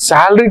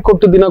ಸ್ಯಾಲ್ರಿ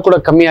ಕೊಟ್ಟು ದಿನ ಕೂಡ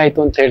ಕಮ್ಮಿ ಆಯ್ತು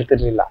ಅಂತ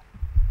ಹೇಳ್ತಿರ್ಲಿಲ್ಲ.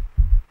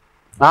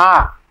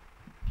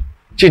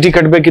 ಚೀಟಿ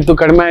ಕಟ್ಬೇಕಿತ್ತು,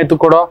 ಕಡಿಮೆ ಆಯ್ತು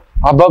ಕೊಡೋ,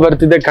 ಹಬ್ಬ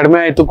ಬರ್ತಿದೆ ಕಡಿಮೆ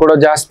ಆಯ್ತು ಕೊಡೋ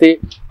ಜಾಸ್ತಿ.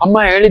 ಅಮ್ಮ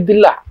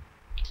ಹೇಳಿದ್ದಿಲ್ಲ.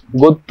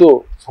 ಗೊತ್ತು,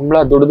 ಸಂಬಳ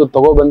ದುಡಿದು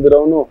ತಗೋ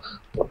ಬಂದಿರೋನು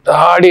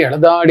ಒದ್ದಾಡಿ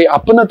ಎಳೆದಾಡಿ.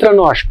 ಅಪ್ಪನ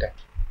ಹತ್ರನೂ ಅಷ್ಟೆ.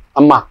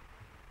 ಅಮ್ಮ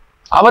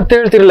ಅವತ್ತು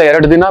ಹೇಳ್ತಿರ್ಲಿಲ್ಲ,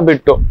 2 ದಿನ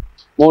ಬಿಟ್ಟು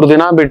 3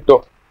 ದಿನ ಬಿಟ್ಟು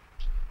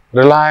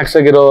ರಿಲ್ಯಾಕ್ಸ್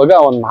ಆಗಿರೋವಾಗ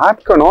ಒಂದ್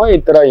ಮಾತ್ಕಣೋ, ಈ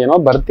ತರ ಏನೋ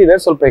ಬರ್ತಿದೆ,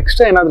 ಸ್ವಲ್ಪ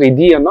ಎಕ್ಸ್ಟ್ರಾ ಏನಾದ್ರೂ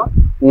ಇದೆಯೇನೋ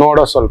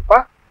ನೋಡೋ ಸ್ವಲ್ಪ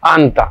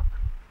ಅಂತ.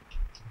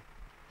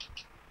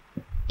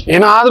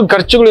 ಏನಾದ್ರೂ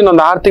ಖರ್ಚುಗಳು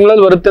ಇನ್ನೊಂದು 6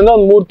 ತಿಂಗಳಲ್ಲಿ ಬರುತ್ತೆ ಅಂದ್ರೆ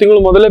ಒಂದ್ 3 ತಿಂಗಳು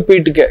ಮೊದಲೇ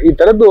ಪೀಠಕ್ಕೆ ಈ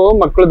ತರದ್ದು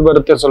ಮಕ್ಕಳದ್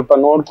ಬರುತ್ತೆ. ಸ್ವಲ್ಪ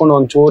ನೋಡ್ಕೊಂಡು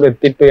ಒಂದ್ ಚೂರು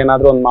ಎತ್ತಿಟ್ಟು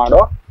ಏನಾದ್ರೂ ಒಂದ್ ಮಾಡೋ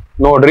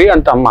ನೋಡ್ರಿ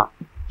ಅಂತ ಅಮ್ಮ.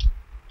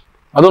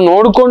 ಅದು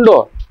ನೋಡ್ಕೊಂಡು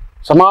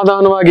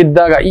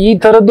ಸಮಾಧಾನವಾಗಿದ್ದಾಗ ಈ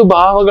ತರದ್ದು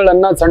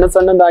ಭಾವಗಳನ್ನ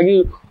ಸಣ್ಣದಾಗಿ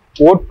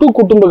ಒಟ್ಟು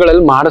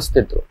ಕುಟುಂಬಗಳಲ್ಲಿ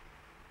ಮಾಡಿಸ್ತಿದ್ರು,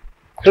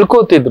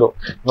 ತಿಳ್ಕೋತಿದ್ರು.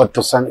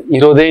 ಇವತ್ತು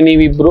ಇರೋದೇ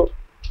ನೀವಿಬ್ರು,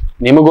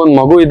 ನಿಮಗೊಂದು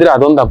ಮಗು ಇದ್ರೆ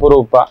ಅದೊಂದು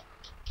ಅಪರೂಪ.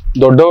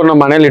 ದೊಡ್ಡವ್ರನ್ನ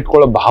ಮನೇಲಿ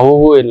ಇಟ್ಕೊಳ್ಳೋ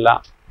ಭಾವವೂ ಇಲ್ಲ,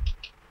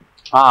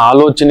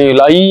 ಆಲೋಚನೆ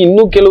ಇಲ್ಲ.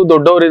 ಇನ್ನೂ ಕೆಲವು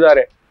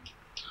ದೊಡ್ಡವರಿದ್ದಾರೆ,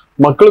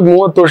 ಮಕ್ಳಿಗೆ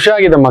 30 ವರ್ಷ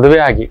ಆಗಿದೆ ಮದುವೆ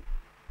ಆಗಿ,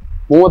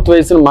 30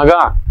 ವಯಸ್ಸಿನ ಮಗ,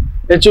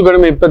 ಹೆಚ್ಚು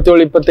ಕಡಿಮೆ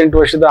 27-28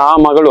 ವರ್ಷದ ಆ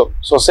ಮಗಳು,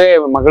 ಸೊಸೆ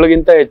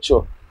ಮಗಳಿಗಿಂತ ಹೆಚ್ಚು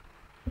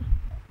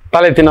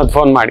ತಲೆ ತಿನ್ನೋದು.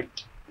 ಫೋನ್ ಮಾಡಿ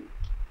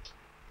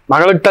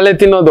ಮಗಳಿಗೆ ತಲೆ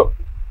ತಿನ್ನೋದು.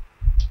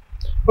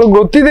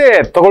 ಗೊತ್ತಿದೆ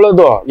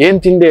ತಗೊಳ್ಳೋದು. ಏನ್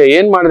ತಿಂದೆ,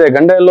 ಏನ್ ಮಾಡಿದೆ,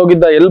 ಗಂಡ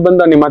ಎಲ್ಲೋಗಿದ್ದ, ಎಲ್ಲಿ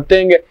ಬಂದ, ನಿಮ್ಮ ಅತ್ತೆ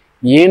ಹೆಂಗೆ,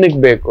 ಏನಕ್ಕೆ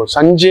ಬೇಕು?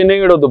 ಸಂಜೆನೇ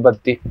ಇಡೋದು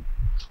ಬತ್ತಿ.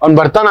 ಅವ್ನ್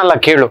ಬರ್ತಾನಲ್ಲ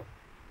ಕೇಳು,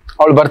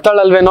 ಅವಳು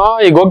ಬರ್ತಾಳಲ್ವೇನೋ,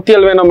 ಈಗ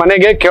ಹೋಗ್ತೀಯಲ್ವೇನೋ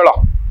ಮನೆಗೆ ಕೇಳೋ.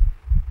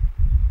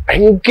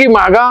 ಬೆಂಕಿ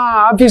ಮಗ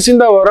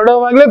ಆಫೀಸಿಂದ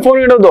ಹೊರಡೋವಾಗ್ಲೇ ಫೋನ್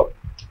ಇಡೋದು.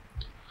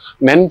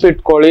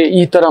 ನೆನ್ಪಿಟ್ಕೊಳ್ಳಿ,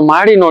 ಈ ತರ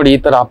ಮಾಡಿ ನೋಡಿ. ಈ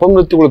ತರ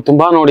ಅಪಮೃತ್ಯುಗಳು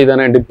ತುಂಬಾ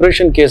ನೋಡಿದಾನೆ,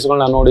 ಡಿಪ್ರೆಷನ್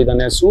ಕೇಸ್ಗಳನ್ನ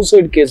ನೋಡಿದಾನೆ,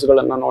 ಸೂಸೈಡ್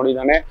ಕೇಸ್ಗಳನ್ನ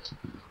ನೋಡಿದಾನೆ.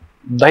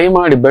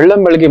 ದಯಮಾಡಿ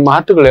ಬೆಳ್ಳಂಬೆಳಗ್ಗೆ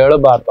ಮಾತುಗಳು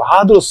ಹೇಳಬಾರ್ದು.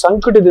 ಆದ್ರೂ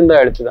ಸಂಕಟದಿಂದ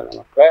ಹೇಳ್ತಿದ್ದಾನೆ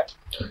ಮಕ್ಕಳೇ.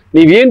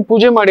 ನೀವೇನ್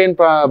ಪೂಜೆ ಮಾಡಿ ಏನ್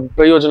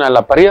ಪ್ರಯೋಜನ ಇಲ್ಲ,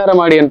 ಪರಿಹಾರ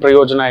ಮಾಡಿ ಏನ್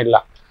ಪ್ರಯೋಜನ ಇಲ್ಲ.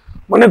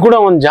 ಮೊನ್ನೆ ಕೂಡ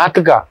ಒಂದ್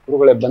ಜಾತಕ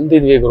ಗುರುಗಳೇ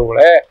ಬಂದಿದ್ವಿ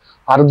ಗುರುಗಳೇ,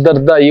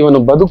 ಅರ್ಧರ್ಧ ಇವನು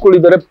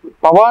ಬದುಕುಳಿದರೆ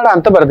ಪವಾಡ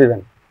ಅಂತ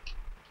ಬರ್ದಿದ್ದಾನೆ.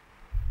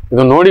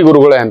 ಇದು ನೋಡಿ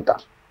ಗುರುಗಳೇ ಅಂತ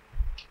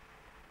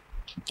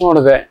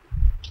ನೋಡಿದೆ.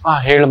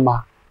 ಹೇಳಮ್ಮ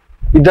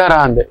ಇದ್ದಾರಾ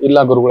ಅಂದೆ. ಇಲ್ಲ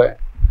ಗುರುಗಳೇ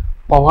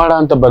ಪವಾಡ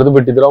ಅಂತ ಬರ್ದು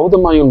ಬಿಟ್ಟಿದ್ರು.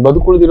 ಹೌದಮ್ಮ, ಇವನ್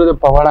ಬದುಕುಳಿದಿರೋದೇ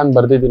ಪವಾಡ ಅಂತ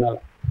ಬರ್ದಿದ್ದೀನಲ್ಲ.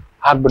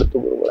 ಆಗ್ಬಿಡ್ತು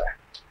ಗುರುಗಳೇ.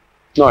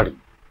 ನೋಡಿ,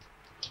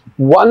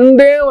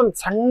 ಒಂದೇ ಒಂದ್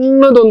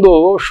ಸಣ್ಣದೊಂದು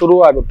ಶುರು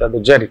ಆಗುತ್ತೆ, ಅದು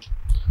ಜರಿ.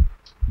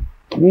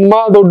 ತುಂಬಾ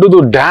ದೊಡ್ಡದು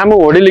ಡ್ಯಾಮ್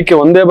ಹೊಡಿಲಿಕ್ಕೆ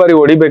ಒಂದೇ ಬಾರಿ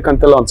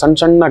ಹೊಡಿಬೇಕಂತಲ್ಲ, ಒಂದ್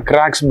ಸಣ್ಣ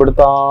ಕ್ರ್ಯಾಕ್ಸ್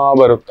ಬಿಡ್ತಾ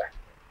ಬರುತ್ತೆ.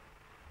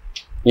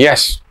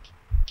 ಎಸ್,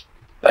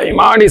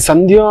 ದಯಮಾಡಿ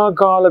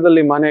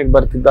ಸಂಧ್ಯಾಕಾಲದಲ್ಲಿ ಮನೆಗೆ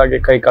ಬರ್ತಿದ್ದಾಗೆ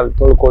ಕೈ ಕಾಲು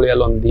ತೊಳ್ಕೊಳ್ಳಿ,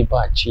 ಅಲ್ಲೊಂದು ದೀಪ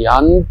ಹಚ್ಚಿ.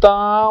 ಅಂತ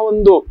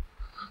ಒಂದು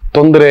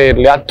ತೊಂದರೆ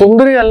ಇರ್ಲಿ, ಆ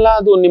ತೊಂದರೆ ಅಲ್ಲ,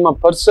 ಅದು ನಿಮ್ಮ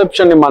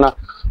ಪರ್ಸೆಪ್ಷನ್, ನಿಮ್ಮ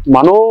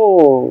ಮನೋ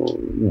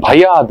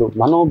ಭಯ, ಅದು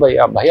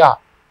ಭಯ.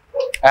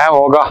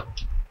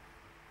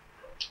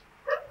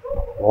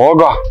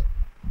 ಹೋಗ,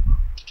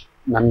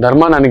 ನನ್ನ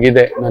ಧರ್ಮ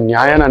ನನಗಿದೆ, ನನ್ನ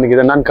ನ್ಯಾಯ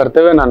ನನಗಿದೆ, ನನ್ನ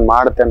ಕರ್ತವ್ಯ ನಾನು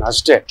ಮಾಡ್ತೇನೆ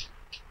ಅಷ್ಟೇ.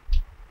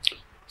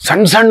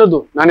 ಸಣ್ಣದು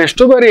ನಾನು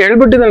ಎಷ್ಟು ಬಾರಿ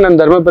ಹೇಳ್ಬಿಟ್ಟಿದ್ದೇನೆ ನನ್ನ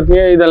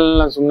ಧರ್ಮಪತ್ನಿಗೆ,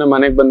 ಇದೆಲ್ಲ ಸುಮ್ಮನೆ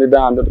ಮನೆಗೆ ಬಂದಿದ್ದ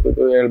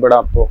ಅದ್ರದ್ದು ಹೇಳ್ಬೇಡ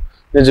ಅಪ್ಪು,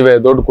 ನಿಜವೇ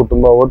ದೊಡ್ಡ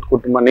ಕುಟುಂಬ, ಒಟ್ಟು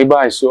ಕುಟುಂಬ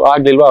ನಿಭಾಯಿಸು.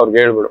 ಆಗ್ಲಿಲ್ವಾ ಅವ್ರಿಗೆ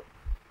ಹೇಳ್ಬಿಡು,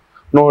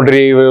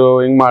 ನೋಡ್ರಿ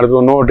ಹಿಂಗ್ ಮಾಡಿದ್ರು,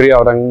 ನೋಡ್ರಿ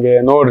ಅವ್ರ ಹಂಗೆ,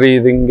 ನೋಡ್ರಿ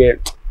ಇದು ಹಿಂಗೆ.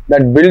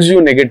 That builds you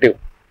negative.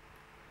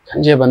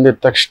 ಸಂಜೆ ಬಂದಿದ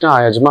ತಕ್ಷಣ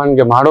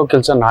ಯಜಮಾನ್ಗೆ ಮಾಡೋ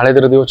ಕೆಲಸ ನಾಳೆ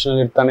ದಿನದ ಯೋಚನೆ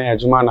ಇರ್ತಾನೆ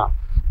ಯಜಮಾನ.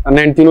 ನನ್ನ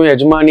ಹೆಂಡ್ತಿನೂ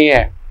ಯಜಮಾನಿಯೇ,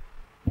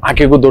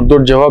 ಆಕೆಗೂ ದೊಡ್ಡ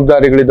ದೊಡ್ಡ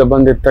ಜವಾಬ್ದಾರಿಗಳಿಂದ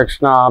ಬಂದಿದ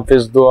ತಕ್ಷಣ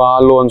ಆಫೀಸ್ದು, ಆ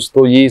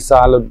ಲೋನ್ಸ್ದು, ಈ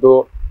ಸಾಲದ್ದು,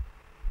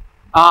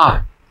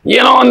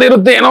 ಏನೋ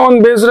ಒಂದಿರುತ್ತೆ, ಏನೋ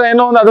ಒಂದ್ ಬೇಸರ,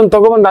 ಏನೋ ಒಂದು ಅದನ್ನ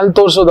ತಗೊಬಂದು ಅಲ್ಲಿ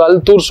ತೋರ್ಸೋದು,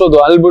 ಅಲ್ಲಿ ತೂರ್ಸೋದು,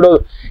 ಅಲ್ಲಿ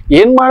ಬಿಡೋದು.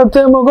 ಏನ್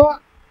ಮಾಡುತ್ತೆ ಮಗು?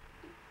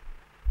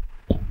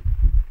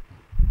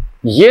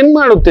 ಏನ್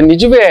ಮಾಡುತ್ತೆ?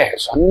 ನಿಜವೇ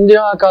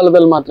ಸಂಧ್ಯಾ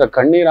ಕಾಲದಲ್ಲಿ ಮಾತ್ರ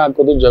ಕಣ್ಣೀರ್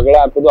ಹಾಕೋದು, ಜಗಳ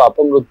ಹಾಕೋದು,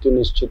 ಅಪಮೃತ್ಯು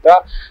ನಿಶ್ಚಿತ.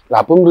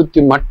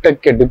 ಅಪಮೃತ್ಯು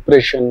ಮಟ್ಟಕ್ಕೆ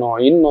ಡಿಪ್ರೆಷನ್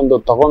ಇನ್ನೊಂದು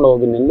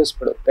ತಗೊಂಡೋಗಿ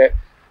ನಿಲ್ಲಿಸ್ಬಿಡುತ್ತೆ.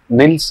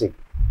 ನಿಲ್ಸಿ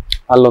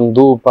ಅಲ್ಲೊಂದು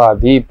ಧೂಪ,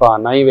 ದೀಪ,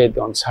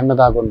 ನೈವೇದ್ಯ, ಒಂದು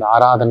ಸಣ್ಣದಾಗಿ ಒಂದು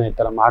ಆರಾಧನೆ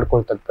ತರ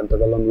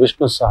ಮಾಡ್ಕೊಳ್ತಕ್ಕಂಥದ್ದು, ಅಲ್ಲೊಂದು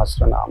ವಿಷ್ಣು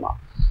ಸಹಸ್ರನಾಮ,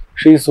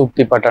 ಶ್ರೀ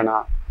ಸೂಕ್ತಿ ಪಠಣ,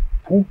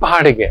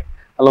 ಪಾಡಿಗೆ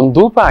ಅಲ್ಲೊಂದು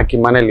ಧೂಪ ಹಾಕಿ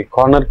ಮನೇಲಿ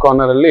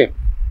ಕಾರ್ನರ್ ಅಲ್ಲಿ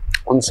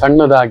ಒಂದು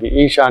ಸಣ್ಣದಾಗಿ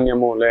ಈಶಾನ್ಯ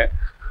ಮೂಲೆ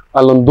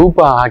ಅಲ್ಲೊಂದು ಧೂಪ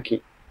ಹಾಕಿ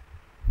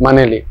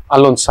ಮನೇಲಿ,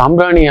 ಅಲ್ಲೊಂದು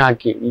ಸಾಂಬ್ರಾಣಿ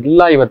ಹಾಕಿ.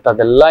 ಇಲ್ಲ ಇವತ್ತು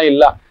ಅದೆಲ್ಲ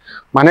ಇಲ್ಲ.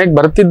 ಮನೆಗೆ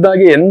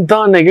ಬರ್ತಿದ್ದಾಗೆ ಎಂಥ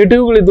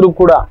ನೆಗೆಟಿವ್ಗಳಿದ್ರು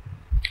ಕೂಡ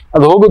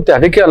ಅದು ಹೋಗುತ್ತೆ.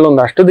 ಅದಕ್ಕೆ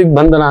ಅಲ್ಲೊಂದು ಅಷ್ಟ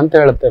ದಿಗ್ಬಂಧನ ಅಂತ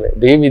ಹೇಳ್ತೇವೆ.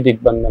 ದೇವಿ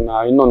ದಿಗ್ಬಂಧನ,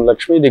 ಇನ್ನೊಂದು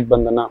ಲಕ್ಷ್ಮೀ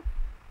ದಿಗ್ಬಂಧನ,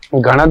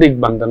 ಗಣ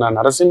ದಿಗ್ಬಂಧನ,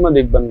 ನರಸಿಂಹ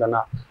ದಿಗ್ಬಂಧನ,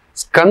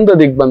 ಸ್ಕಂದ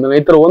ದಿಗ್ಬಂಧನ,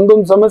 ಈ ತರ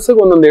ಒಂದೊಂದು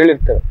ಸಮಸ್ಯೆಗೆ ಒಂದೊಂದು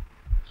ಹೇಳಿರ್ತೇವೆ.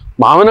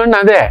 ಮಾವನಣ್ಣ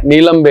ಅದೇ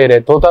ನೀಲಂ ಬೇರೆ,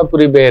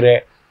 ತೋತಾಪುರಿ ಬೇರೆ,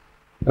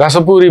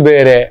 ರಸಪೂರಿ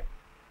ಬೇರೆ,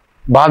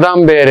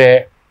 ಬಾದಾಮ್ ಬೇರೆ,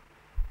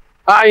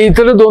 ಈ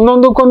ತರದ್ದು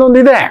ಒಂದೊಂದಕ್ಕೊಂದೊಂದು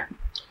ಇದೆ.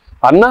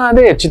 ಅನ್ನ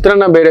ಅದೇ,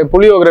 ಚಿತ್ರಾನ್ನ ಬೇರೆ,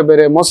 ಪುಳಿಯೋಗರೆ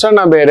ಬೇರೆ,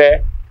 ಮೊಸರನ್ನ ಬೇರೆ,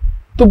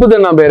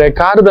 ತುಪ್ಪದನ್ನ ಬೇರೆ,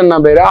 ಖಾರದನ್ನ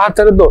ಬೇರೆ, ಆ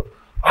ತರದ್ದು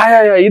ಆಯಾ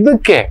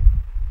ಇದಕ್ಕೆ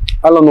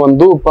ಅಲ್ಲೊಂದು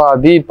ಧೂಪ,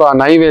 ದೀಪ,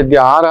 ನೈವೇದ್ಯ,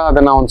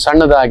 ಆರಾಧನ ಒಂದು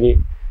ಸಣ್ಣದಾಗಿ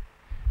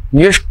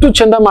ಎಷ್ಟು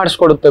ಚಂದ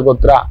ಮಾಡಿಸ್ಕೊಡುತ್ತೆ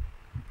ಗೊತ್ತಾ?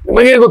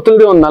 ನಿಮಗೆ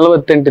ಗೊತ್ತಿಲ್ಲದೆ ಒಂದು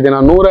 48 ದಿನ,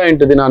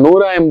 108 ದಿನ,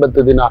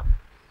 180 ದಿನ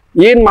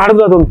ಏನ್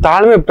ಮಾಡಿದ್ರು ಅದೊಂದು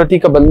ತಾಳ್ಮೆ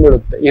ಪ್ರತೀಕ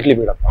ಬಂದ್ಬಿಡುತ್ತೆ. ಇರ್ಲಿ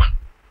ಬಿಡಪ್ಪ,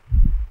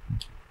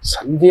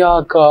 ಸಂಧ್ಯಾ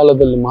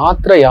ಕಾಲದಲ್ಲಿ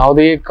ಮಾತ್ರ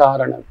ಯಾವುದೇ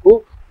ಕಾರಣಕ್ಕೂ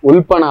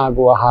ಉಲ್ಪಣ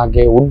ಆಗುವ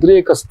ಹಾಗೆ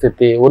ಉದ್ರೇಕ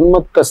ಸ್ಥಿತಿ,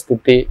 ಉನ್ಮತ್ತ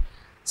ಸ್ಥಿತಿ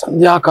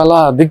ಸಂಧ್ಯಾಕಾಲ.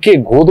 ಅದಕ್ಕೆ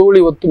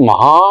ಗೋಧೂಳಿ ಹೊತ್ತು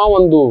ಮಹಾ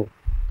ಒಂದು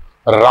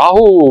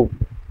ರಾಹು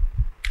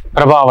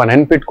ಪ್ರಭಾವ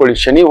ನೆನ್ಪಿಟ್ಕೊಳ್ಳಿ.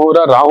 ಶನಿ ಹೋರ,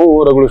 ರಾಹು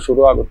ಹೋರಗಳು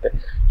ಶುರು ಆಗುತ್ತೆ.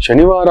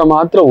 ಶನಿವಾರ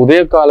ಮಾತ್ರ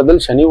ಉದಯ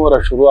ಕಾಲದಲ್ಲಿ ಶನಿ ಹೋರ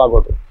ಶುರು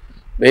ಆಗೋದು.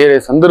 ಬೇರೆ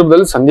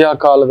ಸಂದರ್ಭದಲ್ಲಿ ಸಂಧ್ಯಾ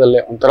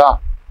ಕಾಲದಲ್ಲೇ ಒಂಥರ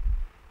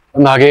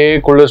ಒಂದು ಹಾಗೇ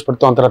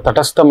ಕೊಳ್ಳಿಸ್ಬಿಡ್ತು, ಒಂಥರ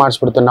ತಟಸ್ಥ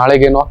ಮಾಡಿಸ್ಬಿಡ್ತು.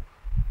 ನಾಳೆಗೇನೋ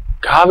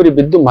ಕಾವಿರಿ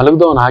ಬಿದ್ದು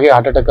ಮಲಗ್ದವನ್ ಹಾಗೆ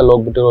ಹಾರ್ಟ್ ಅಟ್ಯಾಕ್ ಅಲ್ಲಿ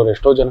ಹೋಗ್ಬಿಟ್ಟಿರೋರು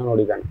ಎಷ್ಟೋ ಜನ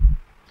ನೋಡಿದ್ದಾನೆ.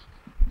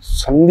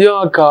 ಸಂಧ್ಯಾ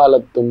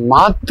ಕಾಲದ್ದು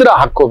ಮಾತ್ರ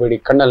ಹಾಕೋಬೇಡಿ,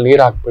 ಕಣ್ಣಲ್ಲಿ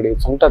ನೀರ್ ಹಾಕ್ಬೇಡಿ,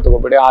 ಸೊಂಟ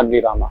ತಗೋಬೇಡಿ. ಆಗ್ಲಿ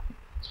ರಾಮ,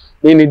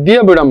 ನೀನ್ ಇದ್ದೀಯ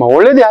ಬಿಡಮ್ಮ.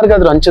 ಒಳ್ಳೇದು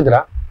ಯಾರಿಗಾದ್ರೂ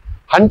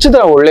ಹಂಚಿದ್ರ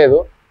ಒಳ್ಳೇದು.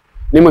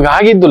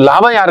 ನಿಮಗಾಗಿದ್ದು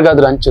ಲಾಭ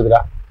ಯಾರಿಗಾದ್ರೂ ಹಂಚಿದ್ರ,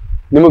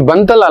 ನಿಮಗ್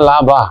ಬಂತಲ್ಲ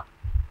ಲಾಭ,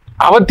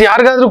 ಅವತ್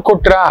ಯಾರಿಗಾದ್ರೂ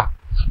ಕೊಟ್ರ.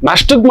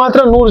 ನಷ್ಟಕ್ ಮಾತ್ರ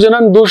 100 ಜನ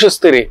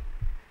ದೂಷಿಸ್ತೀರಿ.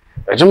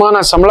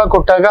 ಯಜಮಾನ ಸಂಬಳ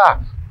ಕೊಟ್ಟಾಗ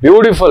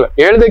ಬ್ಯೂಟಿಫುಲ್,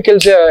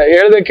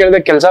 ಹೇಳ್ದೆ ಕೇಳ್ದೆ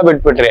ಕೆಲ್ಸ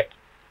ಬಿಟ್ಬಿಟ್ರಿ.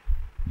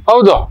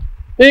 ಹೌದು,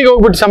 ಈಗ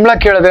ಹೋಗ್ಬಿಟ್ಟು ಸಂಬಳ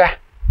ಕೇಳಿದ್ರೆ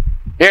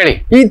ಹೇಳಿ.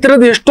 ಈ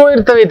ತರದ್ದು ಎಷ್ಟೋ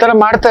ಇರ್ತವೆ, ಈ ತರ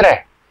ಮಾಡ್ತಾರೆ.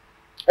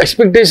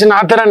 ಎಕ್ಸ್ಪೆಕ್ಟೇಷನ್ ಆ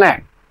ತರನೇ.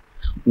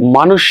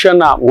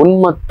 ಮನುಷ್ಯನ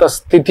ಉನ್ಮತ್ತ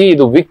ಸ್ಥಿತಿ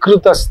ಇದು,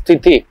 ವಿಕೃತ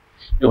ಸ್ಥಿತಿ.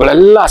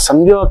 ಇವುಗಳೆಲ್ಲ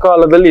ಸಂಧ್ಯಾ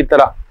ಕಾಲದಲ್ಲಿ ಈ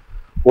ತರ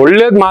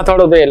ಒಳ್ಳೇದ್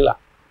ಮಾತಾಡೋದೇ ಇಲ್ಲ.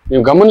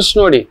 ನೀವು ಗಮನಿಸಿ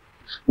ನೋಡಿ,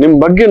 ನಿಮ್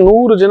ಬಗ್ಗೆ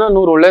 100 ಜನ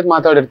 100 ಒಳ್ಳೇದ್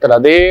ಮಾತಾಡಿರ್ತಾರೆ.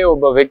 ಅದೇ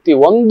ಒಬ್ಬ ವ್ಯಕ್ತಿ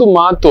ಒಂದು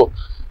ಮಾತು,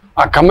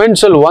 ಆ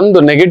ಕಮೆಂಟ್ಸ್ ಅಲ್ಲಿ ಒಂದು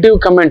ನೆಗೆಟಿವ್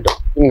ಕಮೆಂಟ್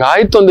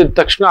ಹಿಂಗಾಯ್ತು ಅಂದಿದ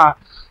ತಕ್ಷಣ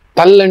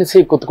ತಲ್ಲೆಣಿಸಿ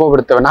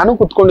ಕುತ್ಕೊಬಿಡ್ತೇವೆ. ನಾನು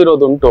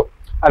ಕುತ್ಕೊಂಡಿರೋದು ಉಂಟು.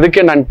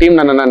 ಅದಕ್ಕೆ ನನ್ನ ಟೀಮ್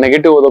ನನ್ನನ್ನ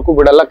ನೆಗೆಟಿವ್ ಓದೋಕ್ಕೂ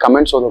ಬಿಡಲ್ಲ,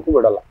 ಕಮೆಂಟ್ಸ್ ಓದೋಕ್ಕೂ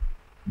ಬಿಡಲ್ಲ,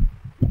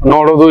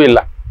 ನೋಡೋದು ಇಲ್ಲ.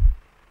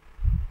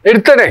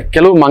 ಇರ್ತಾರೆ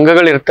ಕೆಲವು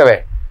ಮಂಗಗಳು ಇರ್ತವೆ.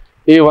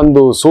 ಈ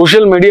ಒಂದು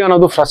ಸೋಷಿಯಲ್ ಮೀಡಿಯಾ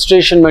ಅನ್ನೋದು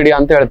ಫ್ರಸ್ಟ್ರೇಷನ್ ಮೀಡಿಯಾ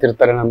ಅಂತ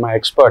ಹೇಳ್ತಿರ್ತಾರೆ ನಮ್ಮ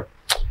ಎಕ್ಸ್ಪರ್ಟ್.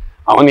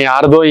 ಅವನ್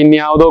ಯಾರ್ದೋ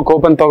ಇನ್ಯಾವುದೋ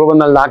ಕೋಪನ್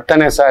ತಗೊಬಂದಲ್ಲಿ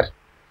ಹಾಕ್ತಾನೆ. ಸರ್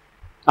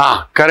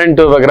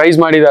ಕರೆಂಟ್ ಇವಾಗ ರೈಸ್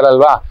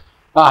ಮಾಡಿದಾರಲ್ವಾ,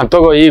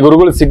 ತಗೋ ಈ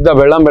ಗುರುಗಳು ಸಿಗ್ದ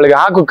ಬೆಳ್ಳಂಬೆಳಗ್ಗೆ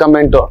ಹಾಕು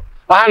ಕಮೆಂಟು.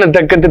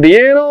 ತಕ್ಕಂಥದ್ದು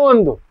ಏನೋ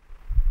ಒಂದು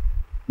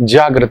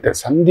ಜಾಗ್ರತೆ.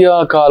 ಸಂಧ್ಯಾ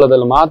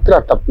ಕಾಲದಲ್ಲಿ ಮಾತ್ರ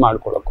ತಪ್ಪು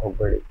ಮಾಡ್ಕೊಳಕ್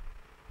ಹೋಗ್ಬೇಡಿ.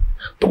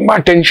 ತುಂಬಾ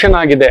ಟೆನ್ಷನ್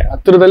ಆಗಿದೆ,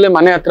 ಹತ್ರದಲ್ಲೇ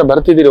ಮನೆ ಹತ್ರ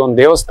ಬರ್ತಿದ್ದೀರಿ, ಒಂದು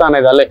ದೇವಸ್ಥಾನ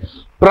ಇದೆ, ಅಲ್ಲೇ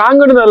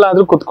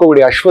ಪ್ರಾಂಗಣದಲ್ಲಾದ್ರೂ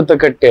ಕುತ್ಕೋಬಿಡಿ. ಅಶ್ವತ್ಥ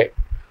ಕಟ್ಟೆ,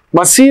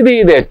 ಮಸೀದಿ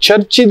ಇದೆ,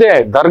 ಚರ್ಚ್ ಇದೆ,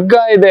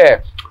 ದರ್ಗಾ ಇದೆ,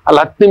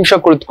 ಅಲ್ಲಿ 10 ನಿಮಿಷ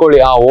ಕುಳಿತುಕೊಳ್ಳಿ.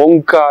 ಆ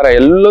ಓಂಕಾರ,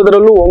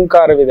 ಎಲ್ಲದರಲ್ಲೂ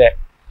ಓಂಕಾರವಿದೆ,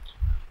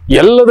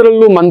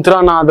 ಎಲ್ಲದರಲ್ಲೂ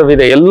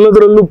ಮಂತ್ರನಾದವಿದೆ,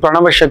 ಎಲ್ಲದರಲ್ಲೂ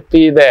ಪ್ರಣವ ಶಕ್ತಿ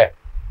ಇದೆ.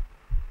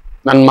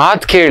 ನನ್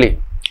ಮಾತು ಕೇಳಿ.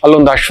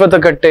 ಅಲ್ಲೊಂದು ಅಶ್ವತ್ಥ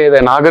ಕಟ್ಟೆ ಇದೆ,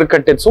 ನಾಗರ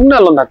ಕಟ್ಟೆ, ಸುಮ್ಮನೆ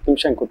ಅಲ್ಲೊಂದು 10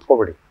 ನಿಮಿಷ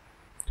ಕುತ್ಕೋಬಿಡಿ.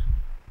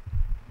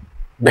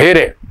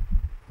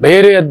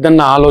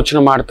 ಬೇರೆಯದ್ದನ್ನ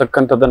ಆಲೋಚನೆ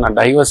ಮಾಡ್ತಕ್ಕಂಥದ್ದನ್ನ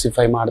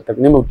ಡೈವರ್ಸಿಫೈ ಮಾಡ್ತಕ್ಕ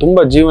ನಿಮಗೆ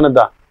ತುಂಬಾ ಜೀವನದ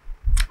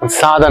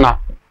ಸಾಧನ.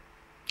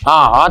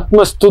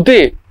 ಆತ್ಮಸ್ತುತಿ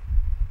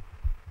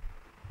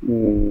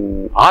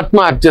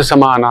ಆತ್ಮಹತ್ಯೆ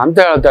ಸಮಾನ ಅಂತ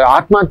ಹೇಳ್ತಾರೆ.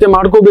 ಆತ್ಮಹತ್ಯೆ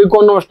ಮಾಡ್ಕೋಬೇಕು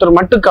ಅನ್ನೋ ಅಷ್ಟರ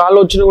ಮಟ್ಟಕ್ಕೆ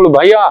ಆಲೋಚನೆಗಳು,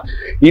 ಭಯ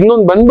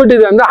ಇನ್ನೊಂದು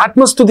ಬಂದ್ಬಿಟ್ಟಿದೆ ಅಂದ್ರೆ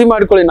ಆತ್ಮಸ್ತುತಿ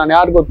ಮಾಡ್ಕೊಳ್ಳಿ. ನಾನು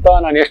ಯಾರು ಗೊತ್ತಾ,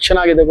 ನಾನು ಎಷ್ಟು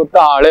ಚೆನ್ನಾಗಿದೆ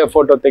ಗೊತ್ತಾ, ಹಳೆ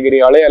ಫೋಟೋ ತೆಗಿರಿ,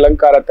 ಹಳೆ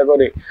ಅಲಂಕಾರ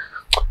ತಗೋರಿ.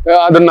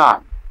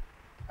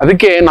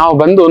 ಅದಕ್ಕೆ ನಾವು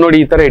ಬಂದು ನೋಡಿ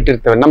ಈ ತರ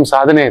ಇಟ್ಟಿರ್ತೇವೆ. ನಮ್ಮ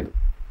ಸಾಧನೆ ಇದು.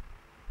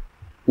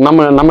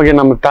 ನಮಗೆ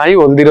ನಮ್ಮ ತಾಯಿ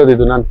ಹೊಲ್ದಿರೋದು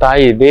ಇದು. ನನ್ನ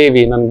ತಾಯಿ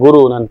ದೇವಿ, ನನ್ನ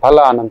ಗುರು, ನನ್ನ ಫಲ,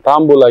 ನನ್ನ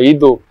ತಾಂಬೂಲ,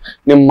 ಇದು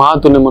ನಿಮ್ಮ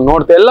ಮಾತು, ನಿಮ್ಮ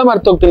ನೋಡ್ತಾ ಎಲ್ಲ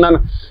ಮರ್ತೋಗ್ತೀನಿ.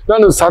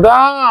 ನಾನು ಸದಾ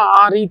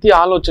ಆ ರೀತಿ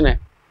ಆಲೋಚನೆ.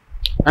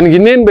 ನನ್ಗೆ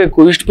ಇನ್ನೇನ್ ಬೇಕು,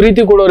 ಇಷ್ಟು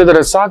ಪ್ರೀತಿ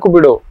ಕೊಡೋರಿದ್ದಾರೆ ಸಾಕು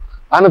ಬಿಡು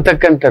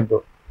ಅನ್ನತಕ್ಕಂಥದ್ದು.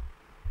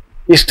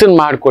 ಇಷ್ಟನ್ನ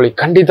ಮಾಡ್ಕೊಳ್ಳಿ,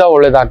 ಖಂಡಿತ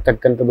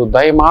ಒಳ್ಳೇದಾಗ್ತಕ್ಕಂಥದ್ದು.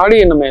 ದಯಮಾಡಿ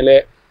ಇನ್ನು ಮೇಲೆ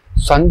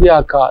ಸಂಧ್ಯಾ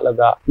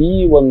ಕಾಲದ ಈ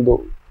ಒಂದು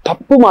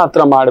ತಪ್ಪು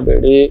ಮಾತ್ರ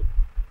ಮಾಡಬೇಡಿ.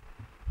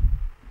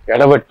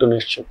 ಎಡವಟ್ಟು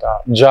ನಿಶ್ಚಿತ,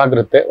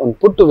 ಜಾಗ್ರತೆ. ಒಂದು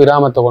ಪುಟ್ಟು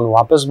ವಿರಾಮ ತಗೊಂಡು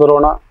ವಾಪಸ್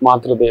ಬರೋಣ.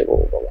 ಮಾತೃದೇವೋ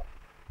ಭವ.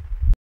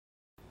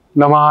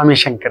 ನಮಾಮಿ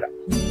ಶಂಕರ.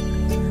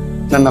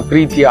 ನನ್ನ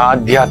ಪ್ರೀತಿಯ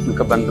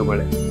ಆಧ್ಯಾತ್ಮಿಕ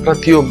ಬಂಧುಗಳೇ,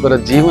 ಪ್ರತಿಯೊಬ್ಬರ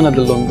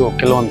ಜೀವನದಲ್ಲೊಂದು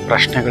ಕೆಲವೊಂದು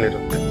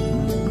ಪ್ರಶ್ನೆಗಳಿರುತ್ತೆ,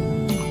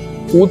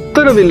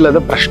 ಉತ್ತರವಿಲ್ಲದ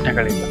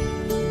ಪ್ರಶ್ನೆಗಳಿಲ್ಲ.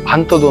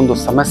 ಅಂಥದ್ದೊಂದು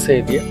ಸಮಸ್ಯೆ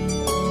ಇದೆಯಾ?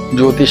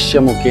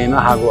 ಜ್ಯೋತಿಷ್ಯ ಮುಖೇನ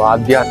ಹಾಗೂ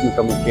ಆಧ್ಯಾತ್ಮಿಕ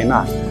ಮುಖೇನ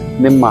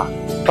ನಿಮ್ಮ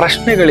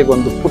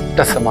ಪ್ರಶ್ನೆಗಳಿಗೊಂದು ಪುಟ್ಟ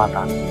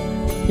ಸಮಾಧಾನ.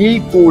 ಈ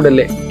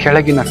ಕೂಡಲೇ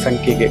ಕೆಳಗಿನ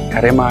ಸಂಖ್ಯೆಗೆ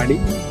ಕರೆ ಮಾಡಿ,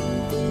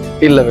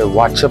 ಇಲ್ಲವೇ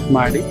ವಾಟ್ಸಪ್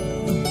ಮಾಡಿ,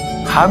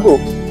 ಹಾಗೂ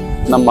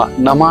ನಮ್ಮ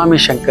ನಮಾಮಿ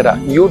ಶಂಕರ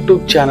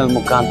ಯೂಟ್ಯೂಬ್ ಚಾನೆಲ್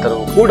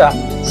ಮುಖಾಂತರವೂ ಕೂಡ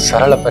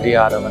ಸರಳ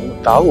ಪರಿಹಾರವನ್ನು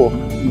ತಾವು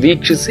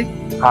ವೀಕ್ಷಿಸಿ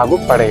ಹಾಗೂ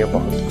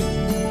ಪಡೆಯಬಹುದು.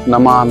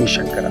 ನಮಾಮಿ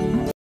ಶಂಕರ.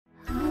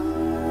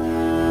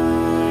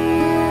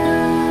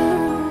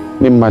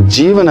 ನಿಮ್ಮ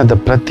ಜೀವನದ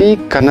ಪ್ರತಿ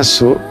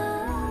ಕನಸು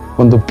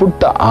ಒಂದು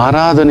ಪುಟ್ಟ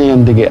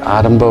ಆರಾಧನೆಯೊಂದಿಗೆ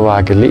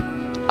ಆರಂಭವಾಗಲಿ,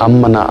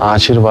 ಅಮ್ಮನ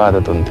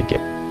ಆಶೀರ್ವಾದದೊಂದಿಗೆ.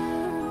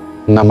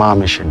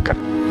 ನಮಾಮಿ ಶಂಕರ.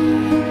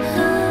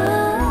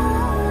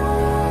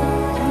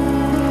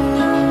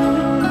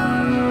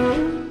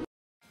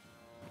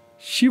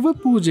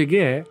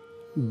 ಶಿವಪೂಜೆಗೆ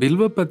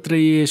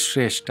ಬಿಲ್ವಪತ್ರೆಯೇ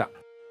ಶ್ರೇಷ್ಠ,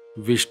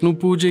 ವಿಷ್ಣು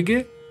ಪೂಜೆಗೆ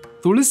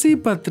ತುಳಸಿ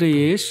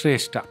ಪತ್ರೆಯೇ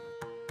ಶ್ರೇಷ್ಠ,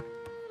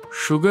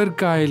 ಶುಗರ್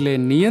ಕಾಯಿಲೆ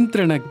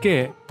ನಿಯಂತ್ರಣಕ್ಕೆ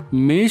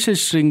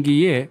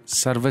ಮೇಷಶೃಂಗಿಯೇ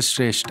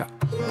ಸರ್ವಶ್ರೇಷ್ಠ.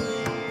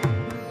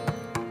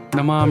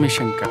 ನಮಾಮಿ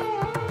ಶಂಕರ.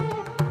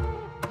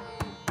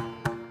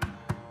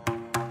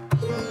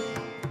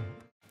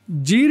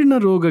 ಜೀರ್ಣ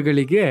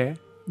ರೋಗಗಳಿಗೆ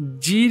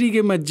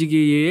ಜೀರಿಗೆ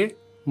ಮಜ್ಜಿಗೆಯೇ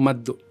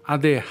ಮದ್ದು,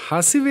 ಅದೇ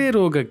ಹಸಿವೆ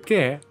ರೋಗಕ್ಕೆ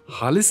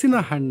ಹಲಸಿನ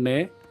ಹಣ್ಣೆ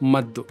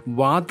ಮದ್ದು.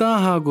 ವಾತ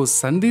ಹಾಗೂ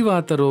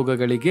ಸಂಧಿವಾತ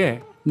ರೋಗಗಳಿಗೆ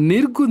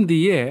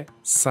ನಿರ್ಗುಂದಿಯೇ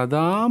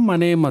ಸದಾ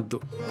ಮನೆ ಮದ್ದು.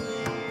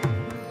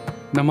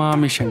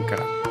 ನಮಾಮಿ ಶಂಕರ.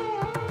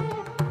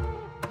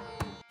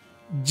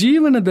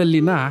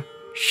 ಜೀವನದಲ್ಲಿನ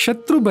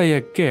ಶತ್ರು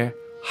ಭಯಕ್ಕೆ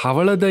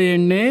ಹವಳದ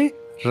ಎಣ್ಣೆ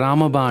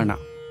ರಾಮಬಾಣ.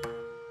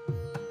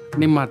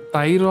 ನಿಮ್ಮ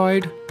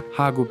ಥೈರಾಯ್ಡ್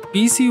ಹಾಗೂ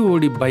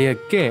PCOD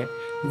ಭಯಕ್ಕೆ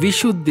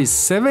ವಿಶುದ್ಧಿ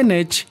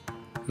 7H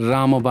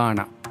ರಾಮಬಾಣ.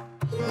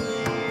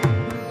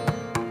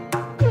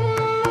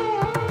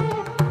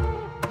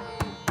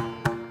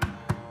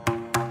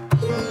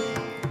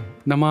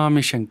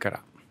 ನಮಾಮಿ ಶಂಕರ.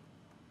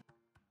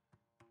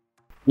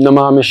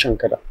 ನಮಾಮಿ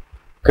ಶಂಕರ.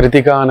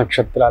 ಕೃತಿಕಾ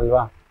ನಕ್ಷತ್ರ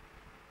ಅಲ್ವಾ?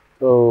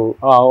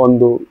 ಆ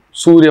ಒಂದು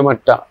ಸೂರ್ಯ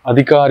ಮಟ್ಟ,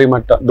 ಅಧಿಕಾರಿ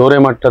ಮಟ್ಟ, ದೊರೆ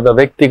ಮಟ್ಟದ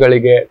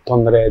ವ್ಯಕ್ತಿಗಳಿಗೆ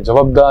ತೊಂದರೆ,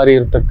 ಜವಾಬ್ದಾರಿ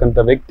ಇರತಕ್ಕಂಥ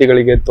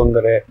ವ್ಯಕ್ತಿಗಳಿಗೆ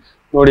ತೊಂದರೆ.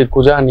 ನೋಡಿ,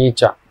 ಕುಜ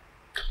ನೀಚ,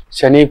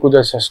 ಶನಿ ಕುಜ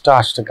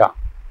ಷಷ್ಟಾಷ್ಟಕ.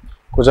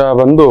 ಕುಜ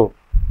ಬಂದು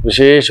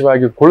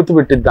ವಿಶೇಷವಾಗಿ ಕುಳಿತು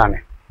ಬಿಟ್ಟಿದ್ದಾನೆ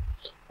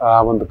ಆ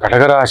ಒಂದು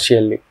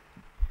ಖಡ್ಗರಾಶಿಯಲ್ಲಿ.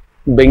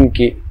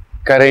 ಬೆಂಕಿ,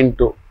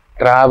 ಕರೆಂಟು,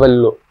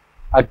 ಟ್ರಾವೆಲ್ಲು,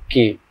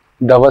 ಅಕ್ಕಿ,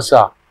 ದವಸ,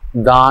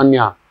 ಧಾನ್ಯ,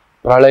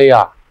 ಪ್ರಳಯ,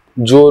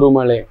 ಜೋರು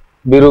ಮಳೆ,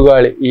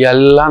 ಬಿರುಗಾಳಿ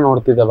ಎಲ್ಲ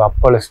ನೋಡ್ತಿದ್ದಾವೆ,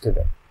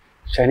 ಅಪ್ಪಳಿಸ್ತಿದೆ.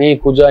 ಶನಿ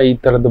ಕುಜ ಈ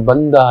ಥರದ್ದು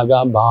ಬಂದಾಗ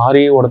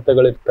ಭಾರಿ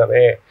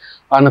ಹೊಡೆತಗಳಿರ್ತವೆ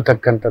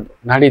ಅನ್ನತಕ್ಕಂಥದ್ದು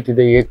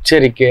ನಡೀತಿದೆ.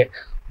 ಎಚ್ಚರಿಕೆ.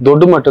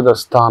 ದೊಡ್ಡ ಮಟ್ಟದ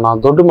ಸ್ಥಾನ,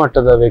 ದೊಡ್ಡ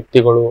ಮಟ್ಟದ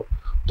ವ್ಯಕ್ತಿಗಳು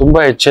ತುಂಬ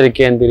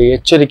ಎಚ್ಚರಿಕೆ ಅಂದಿರಿ,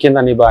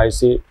 ಎಚ್ಚರಿಕೆಯಿಂದ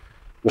ನಿಭಾಯಿಸಿ.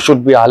 ಯು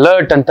ಶುಡ್ ಬಿ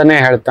ಅಲರ್ಟ್ ಅಂತಾನೆ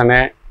ಹೇಳ್ತಾನೆ.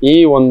 ಈ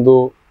ಒಂದು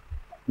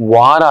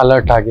ವಾರ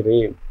ಅಲರ್ಟ್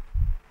ಆಗಿರಿ.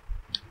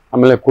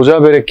 ಆಮೇಲೆ ಕುಜ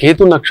ಬೇರೆ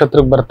ಕೇತು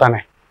ನಕ್ಷತ್ರಕ್ಕೆ ಬರ್ತಾನೆ,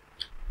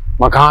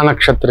 ಮಖಾ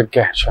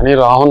ನಕ್ಷತ್ರಕ್ಕೆ. ಶನಿ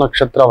ರಾಹು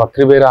ನಕ್ಷತ್ರ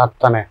ವಕ್ರಿ ಬೇರೆ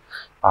ಆಗ್ತಾನೆ,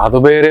 ಅದು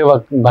ಬೇರೆ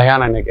ಭಯ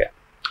ನನಗೆ.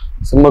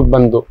 ಸಿಂಹಕ್ಕೆ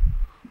ಬಂದು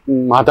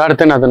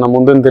ಮಾತಾಡ್ತೇನೆ ಅದನ್ನ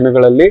ಮುಂದಿನ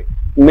ದಿನಗಳಲ್ಲಿ.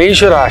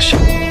 ಮೇಷರಾಶಿ.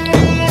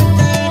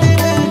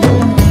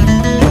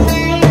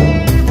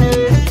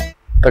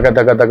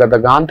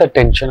 ತಗ ಅಂತ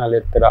ಟೆನ್ಷನ್ ಅಲ್ಲಿ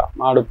ಇರ್ತೀರ.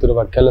 ಮಾಡುತ್ತಿರುವ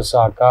ಕೆಲಸ,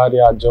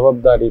 ಕಾರ್ಯ,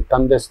 ಜವಾಬ್ದಾರಿ,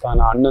 ತಂದೆ ಸ್ಥಾನ,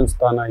 ಅಣ್ಣನ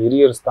ಸ್ಥಾನ,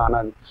 ಹಿರಿಯರ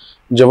ಸ್ಥಾನ,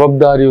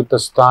 ಜವಾಬ್ದಾರಿಯುತ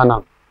ಸ್ಥಾನ,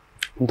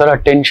 ಒಂಥರ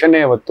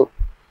ಟೆನ್ಷನ್ನೇ ಇವತ್ತು.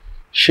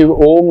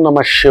 ಓಂ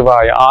ನಮಃ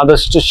ಶಿವಾಯ.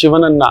 ಆದಷ್ಟು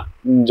ಶಿವನನ್ನ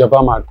ಜಪ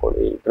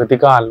ಮಾಡ್ಕೊಳ್ಳಿ.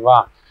 ಕೃತಿಕಾ ಅಲ್ವಾ?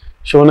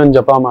 ಶಿವನನ್ನ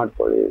ಜಪ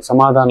ಮಾಡ್ಕೊಳ್ಳಿ,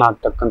 ಸಮಾಧಾನ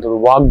ಆಗ್ತಕ್ಕಂಥದ್ದು.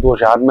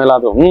 ವಾಗ್ದೋಷ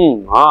ಆದ್ಮೇಲಾದ್ರೂ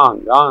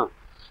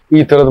ಈ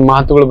ತರದ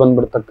ಮಾತುಗಳು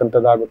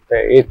ಬಂದ್ಬಿಡ್ತಕ್ಕಂಥದ್ದಾಗುತ್ತೆ.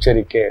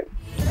 ಎಚ್ಚರಿಕೆ.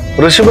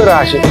 ವೃಷಭ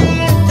ರಾಶಿ.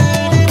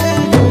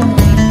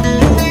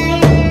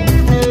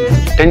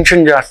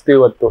 ಟೆನ್ಷನ್ ಜಾಸ್ತಿ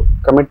ಇವತ್ತು,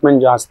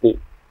 ಕಮಿಟ್ಮೆಂಟ್ ಜಾಸ್ತಿ,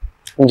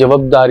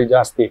 ಜವಾಬ್ದಾರಿ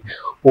ಜಾಸ್ತಿ,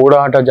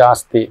 ಓಡಾಟ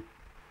ಜಾಸ್ತಿ.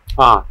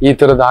 ಈ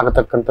ತರದ್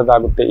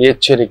ಆಗತಕ್ಕಂಥದ್ದಾಗುತ್ತೆ.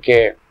 ಎಚ್ಚರಿಕೆ,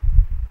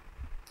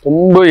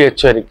 ತುಂಬಾ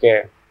ಎಚ್ಚರಿಕೆ.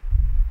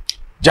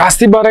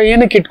 ಜಾಸ್ತಿ ಭಾರ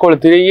ಏನಕ್ಕೆ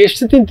ಇಟ್ಕೊಳ್ತೀರಿ?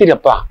 ಎಷ್ಟು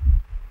ತಿಂತೀರಪ್ಪ?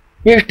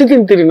 ಎಷ್ಟು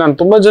ತಿಂತೀರಿ? ನಾನು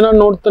ತುಂಬಾ ಜನ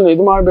ನೋಡ್ತಾನೆ,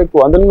 ಇದು ಮಾಡ್ಬೇಕು,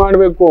 ಅದನ್ನ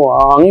ಮಾಡ್ಬೇಕು,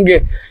 ಹಂಗೆ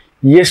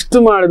ಎಷ್ಟು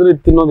ಮಾಡಿದ್ರು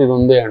ಇದು ತಿನ್ನೋದು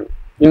ಇದೊಂದೇ ಹಣ್ಣು.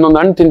 ಇನ್ನೊಂದು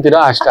ಹಣ್ಣು ತಿಂತೀರಾ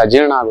ಅಷ್ಟೇ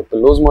ಅಜೀರ್ಣ ಆಗುತ್ತೆ,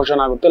 ಲೂಸ್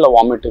ಮೋಷನ್ ಆಗುತ್ತೆ, ಇಲ್ಲ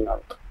ವಾಮಿಟಿಂಗ್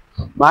ಆಗುತ್ತೆ.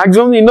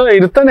 ಮ್ಯಾಕ್ಸಿಮಮ್ ಇನ್ನೂ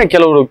ಇರ್ತಾನೆ,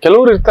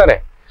 ಕೆಲವರು ಇರ್ತಾರೆ,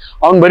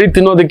 ಅವ್ನು ಬರೀ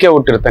ತಿನ್ನೋದಕ್ಕೆ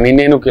ಹುಟ್ಟಿರ್ತಾನೆ,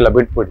 ಇನ್ನೇನಕ್ಕಿಲ್ಲ,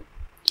 ಬಿಟ್ಬಿಡಿ.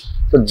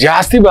 ಸೊ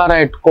ಜಾಸ್ತಿ ಭಾರ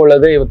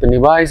ಇಟ್ಕೊಳ್ಳದೆ ಇವತ್ತು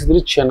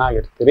ನಿಭಾಯಿಸಿದ್ರೆ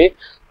ಚೆನ್ನಾಗಿರ್ತೀರಿ.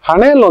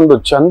 ಹಣೆಯಲ್ಲಿ ಒಂದು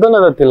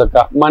ಚಂದನದ ತಿಲಕ,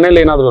 ಮನೇಲಿ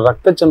ಏನಾದ್ರು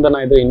ರಕ್ತ ಚಂದನ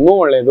ಇದ್ರೆ ಇನ್ನೂ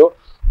ಒಳ್ಳೇದು.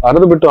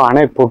 ಅರ್ದು ಬಿಟ್ಟು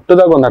ಹಣೆ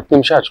ಪುಟ್ಟದಾಗ ಒಂದು 10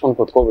 ನಿಮಿಷ ಹಚ್ಕೊಂಡು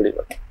ಕೂತ್ಕೊಬಿಡಿ,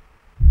 ಇವತ್ತು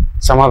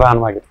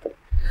ಸಮಾಧಾನವಾಗಿರ್ತೀರಿ.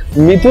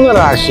 ಮಿಥುನ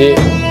ರಾಶಿ.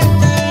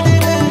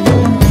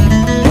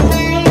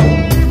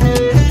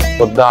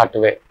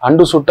 ಒದ್ದಾಟವೆ,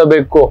 ಅಂಡು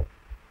ಸುಟ್ಟಬೇಕು.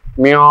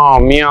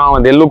 ಮಿಯಾವ್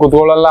ಅದೆಲ್ಲೂ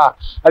ಕುತ್ಕೊಳ್ಳಲ್ಲ,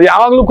 ಅದು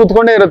ಯಾವಾಗ್ಲೂ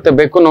ಕುತ್ಕೊಂಡೇ ಇರುತ್ತೆ.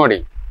 ಬೇಕು ನೋಡಿ,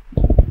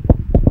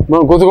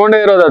 ಕುತ್ಕೊಂಡೇ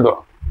ಇರೋದು. ಅದು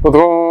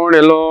ಕುತ್ಕೊಂಡು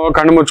ಎಲ್ಲೋ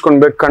ಕಣ್ಣು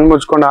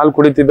ಮುಚ್ಕೊಂಡು ಹಾಲು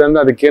ಕುಡಿತಿದ್ದೆ ಅಂದ್ರೆ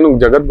ಅದಕ್ಕೇನು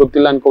ಜಗತ್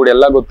ಗೊತ್ತಿಲ್ಲ ಅನ್ಕೊಬಿಡಿ,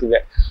 ಎಲ್ಲ ಗೊತ್ತಿದೆ.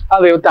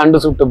 ಅದು ಇವತ್ತು ಅಂಡು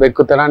ಸುಟ್ಟು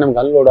ಬೆಕ್ಕು ತರ ನಿಮ್ಗೆ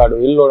ಅಲ್ಲಿ ಓಡಾಡು,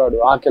 ಇಲ್ಲಿ ಓಡಾಡು,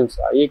 ಆ ಕೆಲಸ,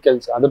 ಈ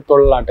ಕೆಲಸ, ಅದ್ರ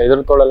ತೊಳಲಾಟ, ಇದ್ರ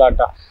ತೊಳಲಾಟ,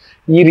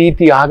 ಈ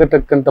ರೀತಿ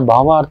ಆಗತಕ್ಕಂಥ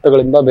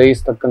ಭಾವಾರ್ಥಗಳಿಂದ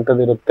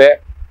ಬೇಯಿಸ್ತಕ್ಕಂಥದ್ದಿರುತ್ತೆ.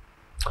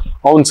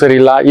 ಅವನ್ ಸರಿ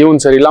ಇಲ್ಲ, ಇವನ್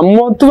ಸರಿ ಇಲ್ಲ,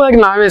 ಮೊತ್ತವಾಗಿ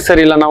ನಾವೇ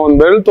ಸರಿ ಇಲ್ಲ. ನಾವೊಂದು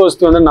ಬೆರಳು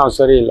ತೋರಿಸ್ತೀವಿ ಅಂದ್ರೆ ನಾವು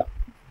ಸರಿ ಇಲ್ಲ.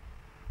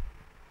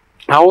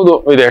 ಹೌದು,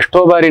 ಇದು ಎಷ್ಟೋ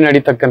ಬಾರಿ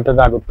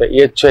ನಡೀತಕ್ಕಂಥದ್ದಾಗುತ್ತೆ.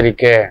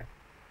 ಎಚ್ಚರಿಕೆ,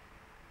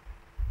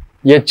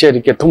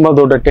 ಎಚ್ಚರಿಕೆ. ತುಂಬಾ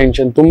ದೊಡ್ಡ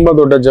ಟೆನ್ಷನ್, ತುಂಬಾ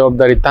ದೊಡ್ಡ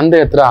ಜವಾಬ್ದಾರಿ. ತಂದೆ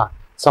ಹತ್ರ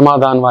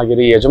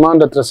ಸಮಾಧಾನವಾಗಿರಿ,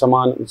 ಯಜಮಾನ್ರ ಹತ್ರ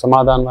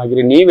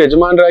ಸಮಾಧಾನವಾಗಿರಿ. ನೀವ್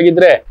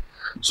ಯಜಮಾನರಾಗಿದ್ರೆ,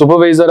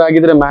 ಸೂಪರ್ವೈಸರ್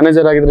ಆಗಿದ್ರೆ,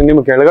 ಮ್ಯಾನೇಜರ್ ಆಗಿದ್ರೆ, ನಿಮ್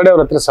ಕೆಳಗಡೆ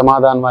ಅವ್ರ ಹತ್ರ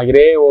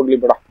ಸಮಾಧಾನವಾಗಿರೇ ಹೋಗ್ಲಿ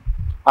ಬಿಡ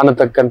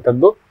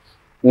ಅನ್ನತಕ್ಕಂಥದ್ದು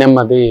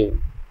ನೆಮ್ಮದಿ.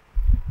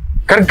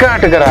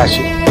 ಕರ್ಕಾಟಕ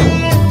ರಾಶಿ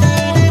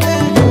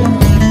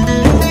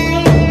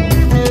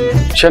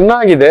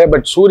ಚೆನ್ನಾಗಿದೆ,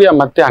 ಬಟ್ ಸೂರ್ಯ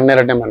ಮತ್ತೆ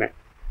 12ನೇ ಮನೆ.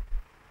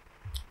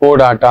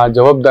 ಓಡಾಟ,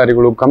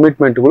 ಜವಾಬ್ದಾರಿಗಳು,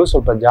 ಕಮಿಟ್ಮೆಂಟ್ಗಳು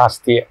ಸ್ವಲ್ಪ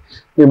ಜಾಸ್ತಿಯೇ,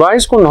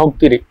 ನಿಭಾಯಿಸ್ಕೊಂಡು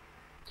ಹೋಗ್ತೀರಿ.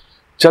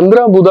 ಚಂದ್ರ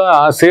ಬುಧ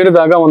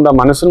ಸೇರಿದಾಗ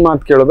ಮನಸ್ಸಿನ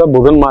ಮಾತು ಕೇಳೋದ,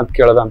 ಬುಧನ್ ಮಾತು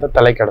ಕೇಳೋದ ಅಂತ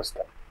ತಲೆ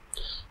ಕೆಡಿಸ್ತಾರೆ.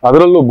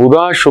 ಅದರಲ್ಲೂ ಬುಧ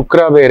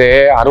ಶುಕ್ರ ಬೇರೆ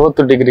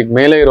 60 ಡಿಗ್ರಿ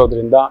ಮೇಲೆ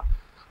ಇರೋದ್ರಿಂದ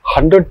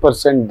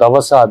 100%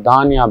 ದವಸ,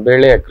 ಧಾನ್ಯ,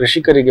 ಬೆಳೆ,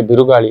 ಕೃಷಿಕರಿಗೆ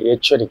ಬಿರುಗಾಳಿ,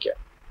 ಎಚ್ಚರಿಕೆ.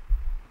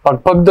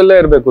 ಪಕ್ಕದಲ್ಲೇ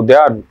ಇರಬೇಕು. ದೇ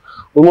ಆರ್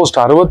ಆಲ್ಮೋಸ್ಟ್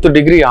 60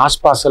 ಡಿಗ್ರಿ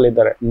ಆಸ್ಪಾಸಲ್ಲಿ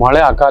ಇದ್ದಾರೆ.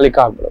 ಮಳೆ ಅಕಾಲಿಕ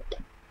ಆಗ್ಬಿಡುತ್ತೆ.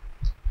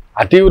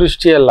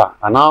 ಅತಿವೃಷ್ಟಿ ಅಲ್ಲ,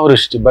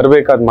 ಅನಾವೃಷ್ಟಿ.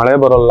 ಬರ್ಬೇಕಾದ್ ಮಳೆ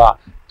ಬರೋಲ್ಲ.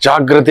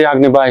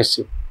 ಜಾಗೃತಿಯಾಗಿ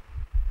ನಿಭಾಯಿಸಿ.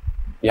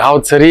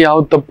 ಯಾವ್ದು ಸರಿ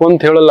ಯಾವ್ದು ತಪ್ಪು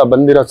ಅಂತ ಹೇಳಲ್ಲ.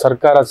 ಬಂದಿರೋ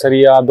ಸರ್ಕಾರ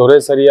ಸರಿಯಾ, ದೊರೆ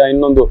ಸರಿಯಾ,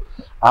 ಇನ್ನೊಂದು.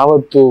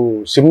 ಆವತ್ತು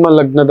ಸಿಂಹ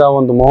ಲಗ್ನದ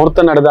ಒಂದು ಮುಹೂರ್ತ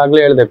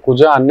ನಡೆದಾಗ್ಲೇ ಹೇಳಿದೆ,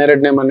 ಕುಜ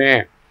 12ನೇ ಮನೆ.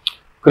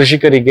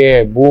 ಕೃಷಿಕರಿಗೆ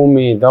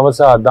ಭೂಮಿ,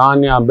 ದವಸ,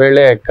 ಧಾನ್ಯ,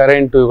 ಬೆಳೆ,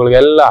 ಕರೆಂಟ್,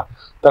 ಇವುಗಳಿಗೆಲ್ಲ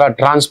ತರ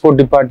ಟ್ರಾನ್ಸ್ಪೋರ್ಟ್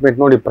ಡಿಪಾರ್ಟ್ಮೆಂಟ್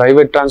ನೋಡಿ,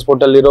 ಪ್ರೈವೇಟ್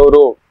ಟ್ರಾನ್ಸ್ಪೋರ್ಟ್ ಅಲ್ಲಿ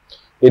ಇರೋರು,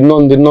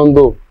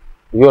 ಇನ್ನೊಂದು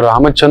ಅಯ್ಯೋ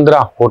Ramachandra,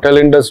 hotel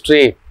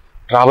industry,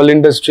 travel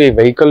industry,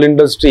 vehicle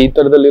industry, ಈ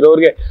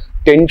ತರದಲ್ಲಿರೋರಿಗೆ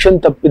ಟೆನ್ಷನ್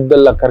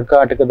ತಪ್ಪಿದ್ದಲ್ಲ.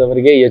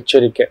 ಕರ್ಕಾಟಕದವರಿಗೆ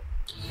ಎಚ್ಚರಿಕೆ.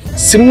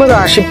 ಸಿಂಹ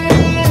ರಾಶಿ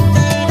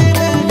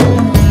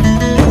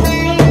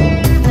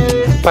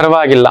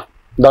ಪರವಾಗಿಲ್ಲ,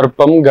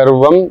 ದರ್ಪಂ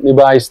ಗರ್ವಂ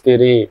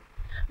ನಿಭಾಯಿಸ್ತೀರಿ.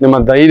 ನಿಮ್ಮ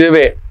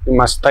ಧೈರ್ಯವೇ,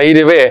 ನಿಮ್ಮ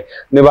ಸ್ಥೈರ್ಯವೇ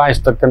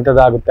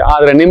ನಿಭಾಯಿಸ್ತಕ್ಕಂಥದ್ದಾಗುತ್ತೆ.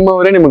 ಆದ್ರೆ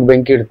ನಿಮ್ಮವರೇ ನಿಮಗೆ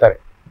ಬೆಂಕಿ ಇಡ್ತಾರೆ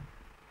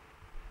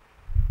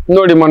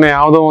ನೋಡಿ. ಮೊನ್ನೆ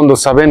ಯಾವುದೋ ಒಂದು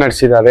ಸಭೆ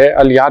ನಡೆಸಿದ್ದಾರೆ,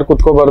 ಅಲ್ಲಿ ಯಾರು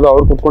ಕುತ್ಕೋಬಾರ್ದು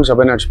ಅವ್ರು ಕುತ್ಕೊಂಡು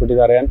ಸಭೆ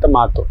ನಡೆಸ್ಬಿಟ್ಟಿದ್ದಾರೆ ಅಂತ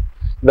ಮಾತು.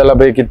 ಇದೆಲ್ಲ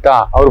ಬೇಕಿತ್ತಾ,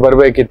 ಅವ್ರು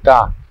ಬರ್ಬೇಕಿತ್ತಾ,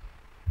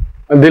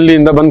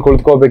 ದಿಲ್ಲಿಯಿಂದ ಬಂದು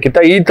ಕುಳಿತುಕೋಬೇಕಿತ್ತ,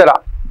 ಈ ತರ.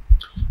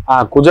 ಆ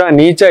ಕುಜ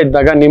ನೀಚ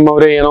ಇದ್ದಾಗ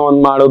ನಿಮ್ಮವರೇ ಏನೋ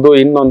ಒಂದು ಮಾಡೋದು,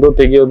 ಇನ್ನೊಂದು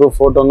ತೆಗೆಯೋದು,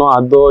 ಫೋಟೋನೋ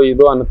ಅದೋ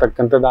ಇದೋ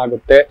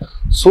ಅನ್ನತಕ್ಕಂಥದ್ದಾಗುತ್ತೆ.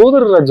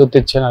 ಸೋದರರ ಜೊತೆ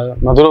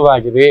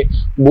ಮಧುರವಾಗಿರಿ.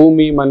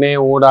 ಭೂಮಿ, ಮನೆ,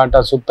 ಓಡಾಟ,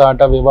 ಸುತ್ತಾಟ,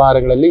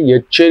 ವ್ಯವಹಾರಗಳಲ್ಲಿ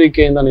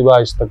ಎಚ್ಚರಿಕೆಯಿಂದ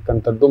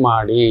ನಿಭಾಯಿಸ್ತಕ್ಕಂಥದ್ದು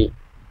ಮಾಡಿ.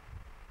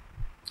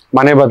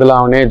 ಮನೆ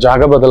ಬದಲಾವಣೆ,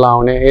 ಜಾಗ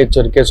ಬದಲಾವಣೆ,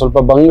 ಎಚ್ಚರಿಕೆ. ಸ್ವಲ್ಪ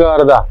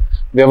ಬಂಗಾರದ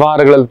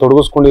ವ್ಯವಹಾರಗಳಲ್ಲಿ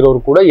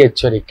ತೊಡಗಿಸ್ಕೊಂಡಿರೋರು ಕೂಡ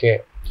ಎಚ್ಚರಿಕೆ.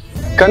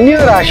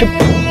 ಕನ್ಯಾ ರಾಶಿ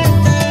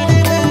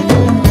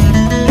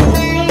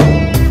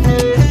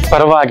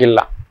ಪರವಾಗಿಲ್ಲ,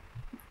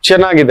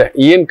 ಚೆನ್ನಾಗಿದೆ.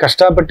 ಏನ್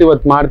ಕಷ್ಟಪಟ್ಟು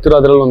ಇವತ್ತು ಮಾಡ್ತಿರೋ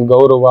ಅದ್ರಲ್ಲಿ ಒಂದು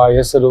ಗೌರವ,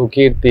 ಹೆಸರು,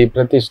 ಕೀರ್ತಿ,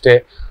 ಪ್ರತಿಷ್ಠೆ,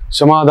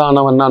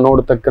 ಸಮಾಧಾನವನ್ನ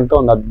ನೋಡ್ತಕ್ಕಂಥ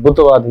ಒಂದು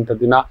ಅದ್ಭುತವಾದಂಥ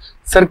ದಿನ.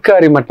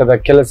 ಸರ್ಕಾರಿ ಮಟ್ಟದ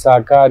ಕೆಲಸ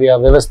ಕಾರ್ಯ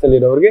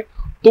ವ್ಯವಸ್ಥೆಯಲ್ಲಿರೋರಿಗೆ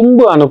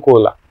ತುಂಬಾ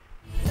ಅನುಕೂಲ.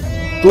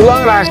 ತುಲಾ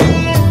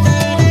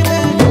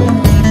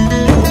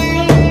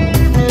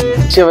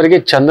ರಾಶಿಯವರಿಗೆ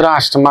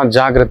ಚಂದ್ರಾಷ್ಟಮ,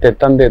 ಜಾಗ್ರತೆ.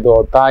 ತಂದೆದೋ,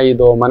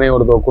 ತಾಯಿದೋ,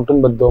 ಮನೆಯವ್ರದೋ,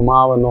 ಕುಟುಂಬದ್ದು,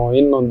 ಮಾವನೋ,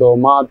 ಇನ್ನೊಂದು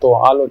ಮಾತು,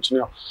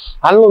 ಆಲೋಚನೆಯೋ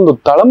ಅಲ್ಲೊಂದು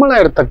ತಳಮಳ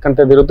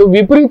ಇರತಕ್ಕಂಥದ್ದು ಇರುತ್ತೆ.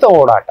 ವಿಪರೀತ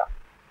ಓಡಾಟ,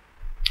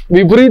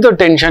 ವಿಪರೀತ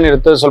ಟೆನ್ಷನ್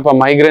ಇರುತ್ತೆ. ಸ್ವಲ್ಪ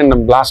ಮೈಗ್ರೇನ್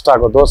ಬ್ಲಾಸ್ಟ್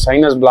ಆಗೋದು,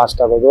 ಸೈನಸ್ ಬ್ಲಾಸ್ಟ್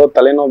ಆಗೋದು,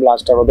 ತಲೆನೋವು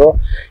ಬ್ಲಾಸ್ಟ್ ಆಗೋದು,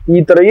 ಈ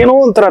ತರ ಏನೋ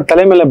ಒಂಥರ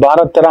ತಲೆ ಮೇಲೆ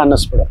ಭಾರತ ತರ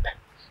ಅನ್ನಿಸ್ಬಿಡುತ್ತೆ.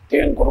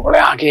 ಏನ್ ಗುರುಗಳೇ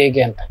ಹಾಗೆ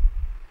ಹೇಗೆ ಅಂತ.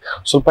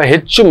 ಸ್ವಲ್ಪ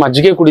ಹೆಚ್ಚು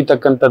ಮಜ್ಜಿಗೆ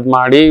ಕುಡಿತಕ್ಕಂಥದ್ದು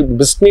ಮಾಡಿ,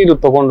 ಬಿಸಿನೀರು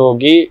ತಗೊಂಡು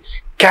ಹೋಗಿ.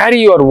 Carry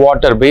your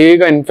water.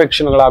 ಬೇಗ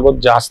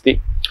ಇನ್ಫೆಕ್ಷನ್ಗಳಾಗೋದು ಜಾಸ್ತಿ.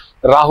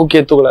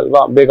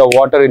 ರಾಹುಕೇತುಗಳಲ್ವಾ, ಬೇಗ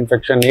water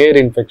infection, air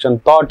infection,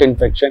 thought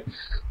infection,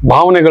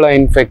 ಭಾವನೆಗಳ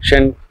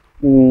ಇನ್ಫೆಕ್ಷನ್,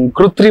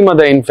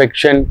 ಕೃತ್ರಿಮದ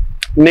ಇನ್ಫೆಕ್ಷನ್,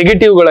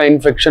 ನೆಗೆಟಿವ್ಗಳ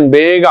ಇನ್ಫೆಕ್ಷನ್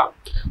ಬೇಗ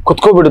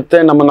ಕುತ್ಕೋಬಿಡುತ್ತೆ.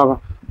 ನಮ್ಮನ್ನ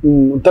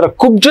ಒಂಥರ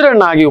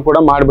ಕುಬ್ಜರನ್ನಾಗಿಯೂ ಕೂಡ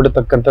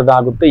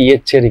ಮಾಡಿಬಿಡತಕ್ಕಂಥದ್ದಾಗುತ್ತೆ.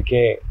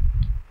 ಎಚ್ಚರಿಕೆ.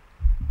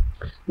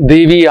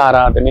 ದೇವಿ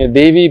ಆರಾಧನೆ,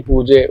 ದೇವಿ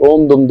ಪೂಜೆ,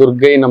 ಓಂ ದುಂ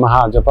ದುರ್ಗೈ ನಮಃ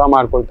ಜಪ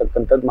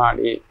ಮಾಡ್ಕೊಳ್ತಕ್ಕಂಥದ್ದು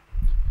ಮಾಡಿ.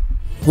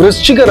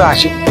 ವೃಶ್ಚಿಕ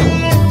ರಾಶಿ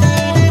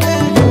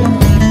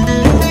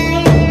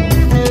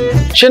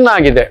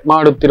ಚೆನ್ನಾಗಿದೆ.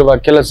 ಮಾಡುತ್ತಿರುವ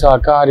ಕೆಲಸ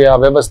ಕಾರ್ಯ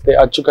ವ್ಯವಸ್ಥೆ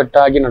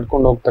ಅಚ್ಚುಕಟ್ಟಾಗಿ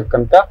ನಡ್ಕೊಂಡು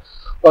ಹೋಗ್ತಕ್ಕಂಥ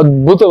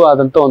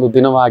ಅದ್ಭುತವಾದಂತ ಒಂದು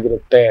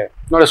ದಿನವಾಗಿರುತ್ತೆ.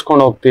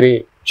 ನಡೆಸ್ಕೊಂಡು ಹೋಗ್ತೀರಿ,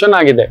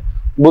 ಚೆನ್ನಾಗಿದೆ.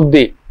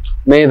 ಬುದ್ಧಿ,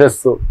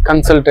 ಮೇಧಸ್ಸು,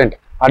 consultant,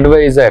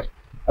 adviser,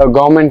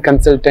 government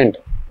consultant,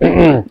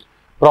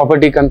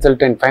 property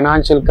consultant,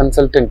 financial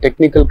consultant,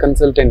 technical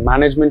consultant,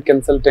 management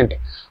consultant,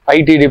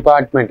 IT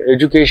department,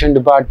 education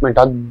department,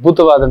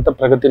 ಅದ್ಭುತವಾದಂತ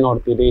ಪ್ರಗತಿ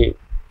ನೋಡ್ತೀರಿ.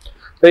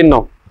 ಇನ್ನು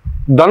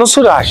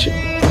ಧನುಸು ರಾಶಿ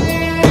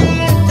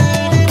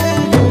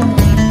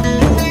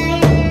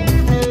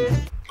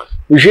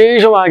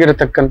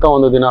ವಿಶೇಷವಾಗಿರತಕ್ಕಂಥ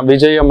ಒಂದು ದಿನ.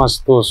 ವಿಜಯ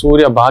ಮಸ್ತು.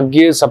 ಸೂರ್ಯ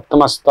ಭಾಗ್ಯೇ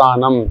ಸಪ್ತಮ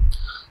ಸ್ಥಾನಂ.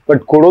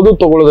 ಬಟ್ ಕೊಡೋದು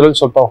ತಗೊಳ್ಳೋದ್ರಲ್ಲಿ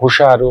ಸ್ವಲ್ಪ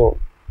ಹುಷಾರು.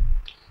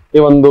 ಈ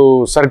ಒಂದು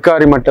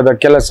ಸರ್ಕಾರಿ ಮಟ್ಟದ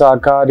ಕೆಲಸ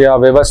ಕಾರ್ಯ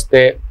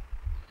ವ್ಯವಸ್ಥೆ,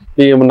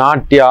 ಈ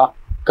ನಾಟ್ಯ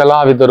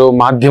ಕಲಾವಿದರು,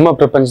 ಮಾಧ್ಯಮ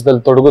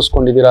ಪ್ರಪಂಚದಲ್ಲಿ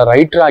ತೊಡಗಿಸ್ಕೊಂಡಿದ್ದೀರಾ,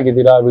 ರೈಟರ್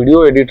ಆಗಿದ್ದೀರಾ, ವಿಡಿಯೋ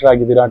ಎಡಿಟರ್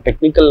ಆಗಿದ್ದೀರಾ,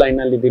 ಟೆಕ್ನಿಕಲ್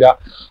ಲೈನ್ ಅಲ್ಲಿ ಇದ್ದೀರಾ,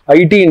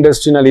 IT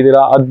ಇಂಡಸ್ಟ್ರಿನಲ್ಲಿ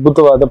ಇದ್ದೀರಾ,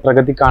 ಅದ್ಭುತವಾದ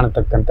ಪ್ರಗತಿ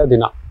ಕಾಣತಕ್ಕಂಥ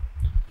ದಿನ.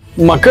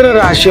 ಮಕರ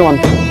ರಾಶಿ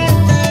ಒಂಥರ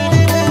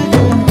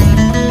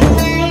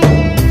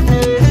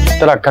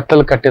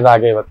ಕತ್ತಲು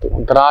ಕಟ್ಟಿದಾಗ ಇವತ್ತು.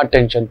 ಒಂಥರ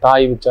ಟೆನ್ಷನ್.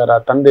 ತಾಯಿ ವಿಚಾರ,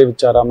 ತಂದೆ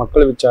ವಿಚಾರ,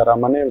 ಮಕ್ಕಳ ವಿಚಾರ,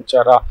 ಮನೆ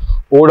ವಿಚಾರ,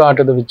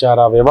 ಓಡಾಟದ ವಿಚಾರ,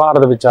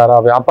 ವ್ಯವಹಾರದ ವಿಚಾರ,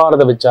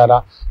 ವ್ಯಾಪಾರದ ವಿಚಾರ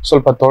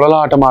ಸ್ವಲ್ಪ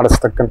ತೊಳಲಾಟ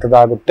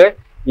ಮಾಡಿಸ್ತಕ್ಕಂಥದ್ದಾಗುತ್ತೆ.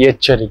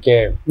 ಎಚ್ಚರಿಕೆ.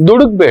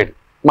 ದುಡುಕ್ಬೇಡಿ.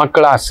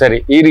 ಮಕ್ಕಳ ಸರಿ,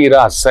 ಹಿರಿಯರ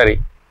ಸರಿ.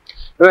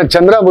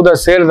 ಚಂದ್ರ ಬುಧ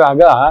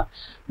ಸೇರಿದಾಗ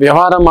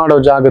ವ್ಯವಹಾರ ಮಾಡೋ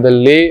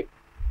ಜಾಗದಲ್ಲಿ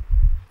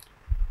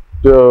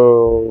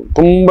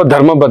ತುಂಬಾ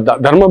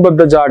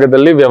ಧರ್ಮಬದ್ಧ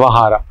ಜಾಗದಲ್ಲಿ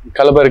ವ್ಯವಹಾರ,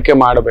 ಕಲಬೆರಕೆ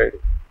ಮಾಡಬೇಡಿ.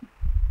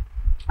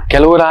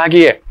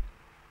 ಕೆಲವರಾಗಿಯೇ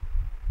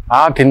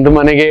ಆ ತಿಂದ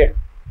ಮನೆಗೆ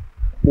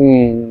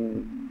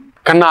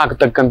ಕನ್ನ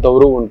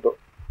ಹಾಕ್ತಕ್ಕಂಥವ್ರು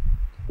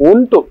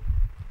ಉಂಟು.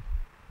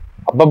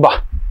 ಅಬ್ಬಬ್ಬ,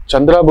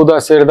 ಚಂದ್ರ ಬುಧ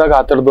ಸೇರಿದಾಗ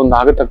ಆ ಥರದೊಂದು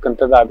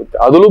ಆಗತಕ್ಕಂಥದ್ದಾಗುತ್ತೆ.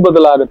 ಅದಲು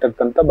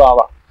ಬದಲಾಗತಕ್ಕಂಥ ಭಾವ.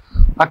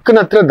 ಅಕ್ಕನ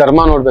ಹತ್ರ ಧರ್ಮ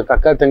ನೋಡ್ಬೇಕು,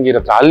 ಅಕ್ಕ ತಂಗಿರ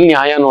ಹತ್ರ ಅಲ್ಲಿ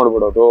ನ್ಯಾಯ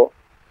ನೋಡ್ಬಿಡೋದು.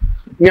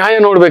 ನ್ಯಾಯ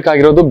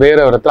ನೋಡ್ಬೇಕಾಗಿರೋದು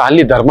ಬೇರೆಯವ್ರ ಹತ್ರ,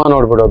 ಅಲ್ಲಿ ಧರ್ಮ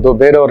ನೋಡ್ಬಿಡೋದು,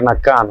 ಬೇರೆಯವ್ರನ್ನ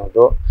ಅಕ್ಕ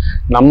ಅನ್ನೋದು.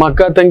 ನಮ್ಮ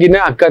ಅಕ್ಕ ತಂಗಿನೇ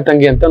ಅಕ್ಕ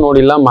ತಂಗಿ ಅಂತ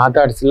ನೋಡಿಲ್ಲ,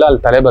 ಮಾತಾಡ್ಸಿಲ್ಲ,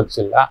 ಅಲ್ಲಿ ತಲೆ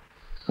ಬಗ್ಸಿಲ್ಲ.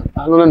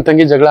 ನಾನು ನನ್ನ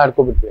ತಂಗಿ ಜಗಳ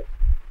ಆಡ್ಕೊಬಿಟ್ವಿ.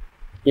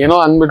 ಏನೋ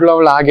ಅಂದ್ಬಿಟ್ಲು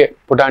ಅವಳು, ಹಾಗೆ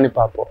ಪುಟಾಣಿ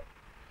ಪಾಪು.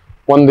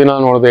 1 ದಿನ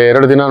ನೋಡ್ದೆ,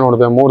 2 ದಿನ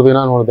ನೋಡ್ದೆ, 3 ದಿನ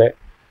ನೋಡ್ದೆ,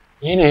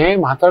 ಏನೇ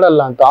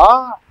ಮಾತಾಡಲ್ಲ ಅಂತ.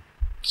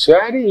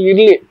 ಸರಿ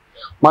ಇರ್ಲಿ,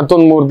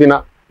 ಮತ್ತೊಂದ್ 3 ದಿನ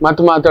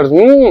ಮತ್ತೆ ಮಾತಾಡ್ಸ್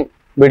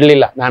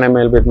ಬಿಡ್ಲಿಲ್ಲ, ನಾನೇ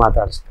ಮೇಲ್ಬಿದ್ದು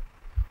ಮಾತಾಡಿಸ್ದೆ.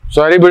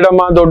 ಸರಿ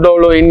ಬಿಡಮ್ಮ,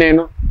 ದೊಡ್ಡವಳು,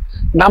 ಇನ್ನೇನು.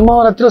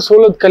 ನಮ್ಮವ್ರ ಹತ್ರ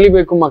ಸೋಲೋದ್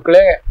ಕಲಿಬೇಕು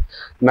ಮಕ್ಕಳೇ.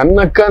 ನನ್ನ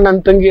ಅಕ್ಕ ನನ್ನ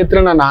ತಂಗಿ ಹತ್ರ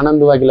ನಾನು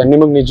ಆನಂದವಾಗಿಲ್ಲ,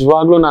 ನಿಮಗ್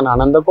ನಿಜವಾಗ್ಲೂ ನಾನು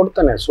ಆನಂದ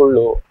ಕೊಡ್ತೇನೆ,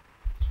 ಸುಳ್ಳು.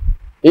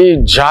 ಈ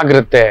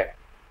ಜಾಗ್ರತೆ,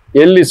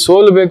 ಎಲ್ಲಿ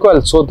ಸೋಲ್ಬೇಕು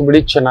ಅಲ್ಲಿ ಸೋತ್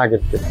ಬಿಡಿ,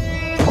 ಚೆನ್ನಾಗಿರ್ತೀವಿ.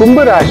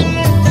 ಕುಂಭರಾಶಿ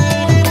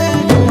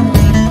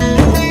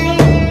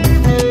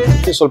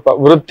ಸ್ವಲ್ಪ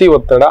ವೃತ್ತಿ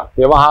ಒತ್ತಡ,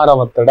 ವ್ಯವಹಾರ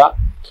ಒತ್ತಡ,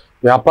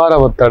 ವ್ಯಾಪಾರ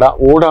ಒತ್ತಡ,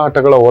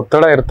 ಓಡಾಟಗಳ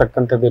ಒತ್ತಡ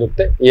ಇರತಕ್ಕಂಥದ್ದು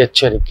ಇರುತ್ತೆ.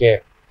 ಎಚ್ಚರಿಕೆ.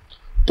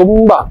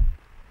 ತುಂಬಾ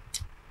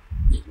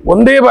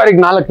ಒಂದೇ ಬಾರಿಗೆ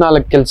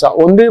 4 ಕೆಲಸ,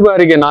 ಒಂದೇ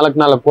ಬಾರಿಗೆ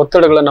 4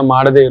 ಒತ್ತಡಗಳನ್ನ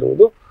ಮಾಡದೇ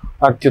ಇರುವುದು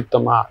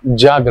ಅತ್ಯುತ್ತಮ.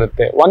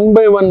 ಜಾಗ್ರತೆ. 1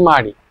 by 1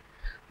 ಮಾಡಿ.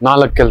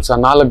 4 ಕೆಲಸ,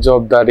 4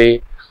 ಜವಾಬ್ದಾರಿ,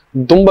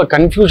 ತುಂಬಾ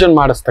ಕನ್ಫ್ಯೂಷನ್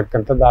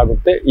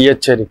ಮಾಡಿಸ್ತಕ್ಕಂಥದ್ದಾಗುತ್ತೆ.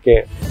 ಎಚ್ಚರಿಕೆ.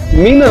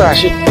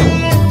 ಮೀನರಾಶಿ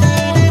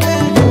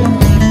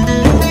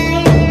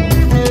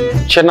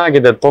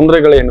ಚೆನ್ನಾಗಿದೆ,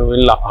 ತೊಂದರೆಗಳೇನು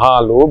ಇಲ್ಲ.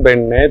 ಹಾಲು,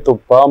 ಬೆಣ್ಣೆ,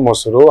 ತುಪ್ಪ,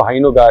 ಮೊಸರು,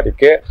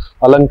 ಹೈನುಗಾರಿಕೆ,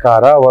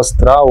 ಅಲಂಕಾರ,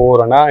 ವಸ್ತ್ರ,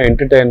 ಓರಣ,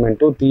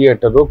 entertainment,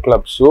 theatre,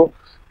 clubs,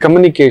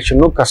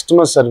 communication,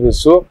 customer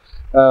service,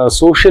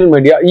 social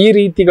media, ಈ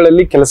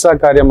ರೀತಿಗಳಲ್ಲಿ ಕೆಲಸ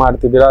ಕಾರ್ಯ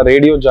ಮಾಡ್ತಿದ್ದೀರಾ.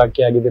 ರೇಡಿಯೋ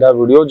ಜಾಕಿ ಆಗಿದ್ದೀರಾ,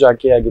 ವಿಡಿಯೋ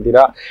ಜಾಕಿ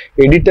ಆಗಿದ್ದೀರಾ,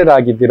 ಎಡಿಟರ್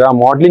ಆಗಿದ್ದೀರಾ,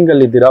 ಮಾಡ್ಲಿಂಗ್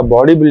ಅಲ್ಲಿ ಇದ್ದೀರಾ,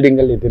 ಬಾಡಿ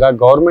ಬಿಲ್ಡಿಂಗ್ ಅಲ್ಲಿ ಇದ್ದೀರಾ,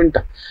 ಗೌರ್ಮೆಂಟ್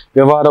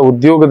ವ್ಯವಹಾರ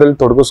ಉದ್ಯೋಗದಲ್ಲಿ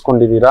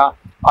ತೊಡಗಿಸ್ಕೊಂಡಿದ್ದೀರಾ.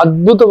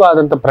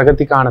 ಅದ್ಭುತವಾದಂಥ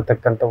ಪ್ರಗತಿ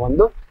ಕಾಣತಕ್ಕಂಥ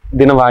ಒಂದು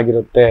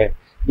ದಿನವಾಗಿರುತ್ತೆ.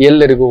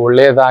 ಎಲ್ಲರಿಗೂ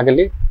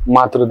ಒಳ್ಳೆಯದಾಗಲಿ.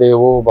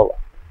 ಮಾತೃದೇವೋ ಭವ.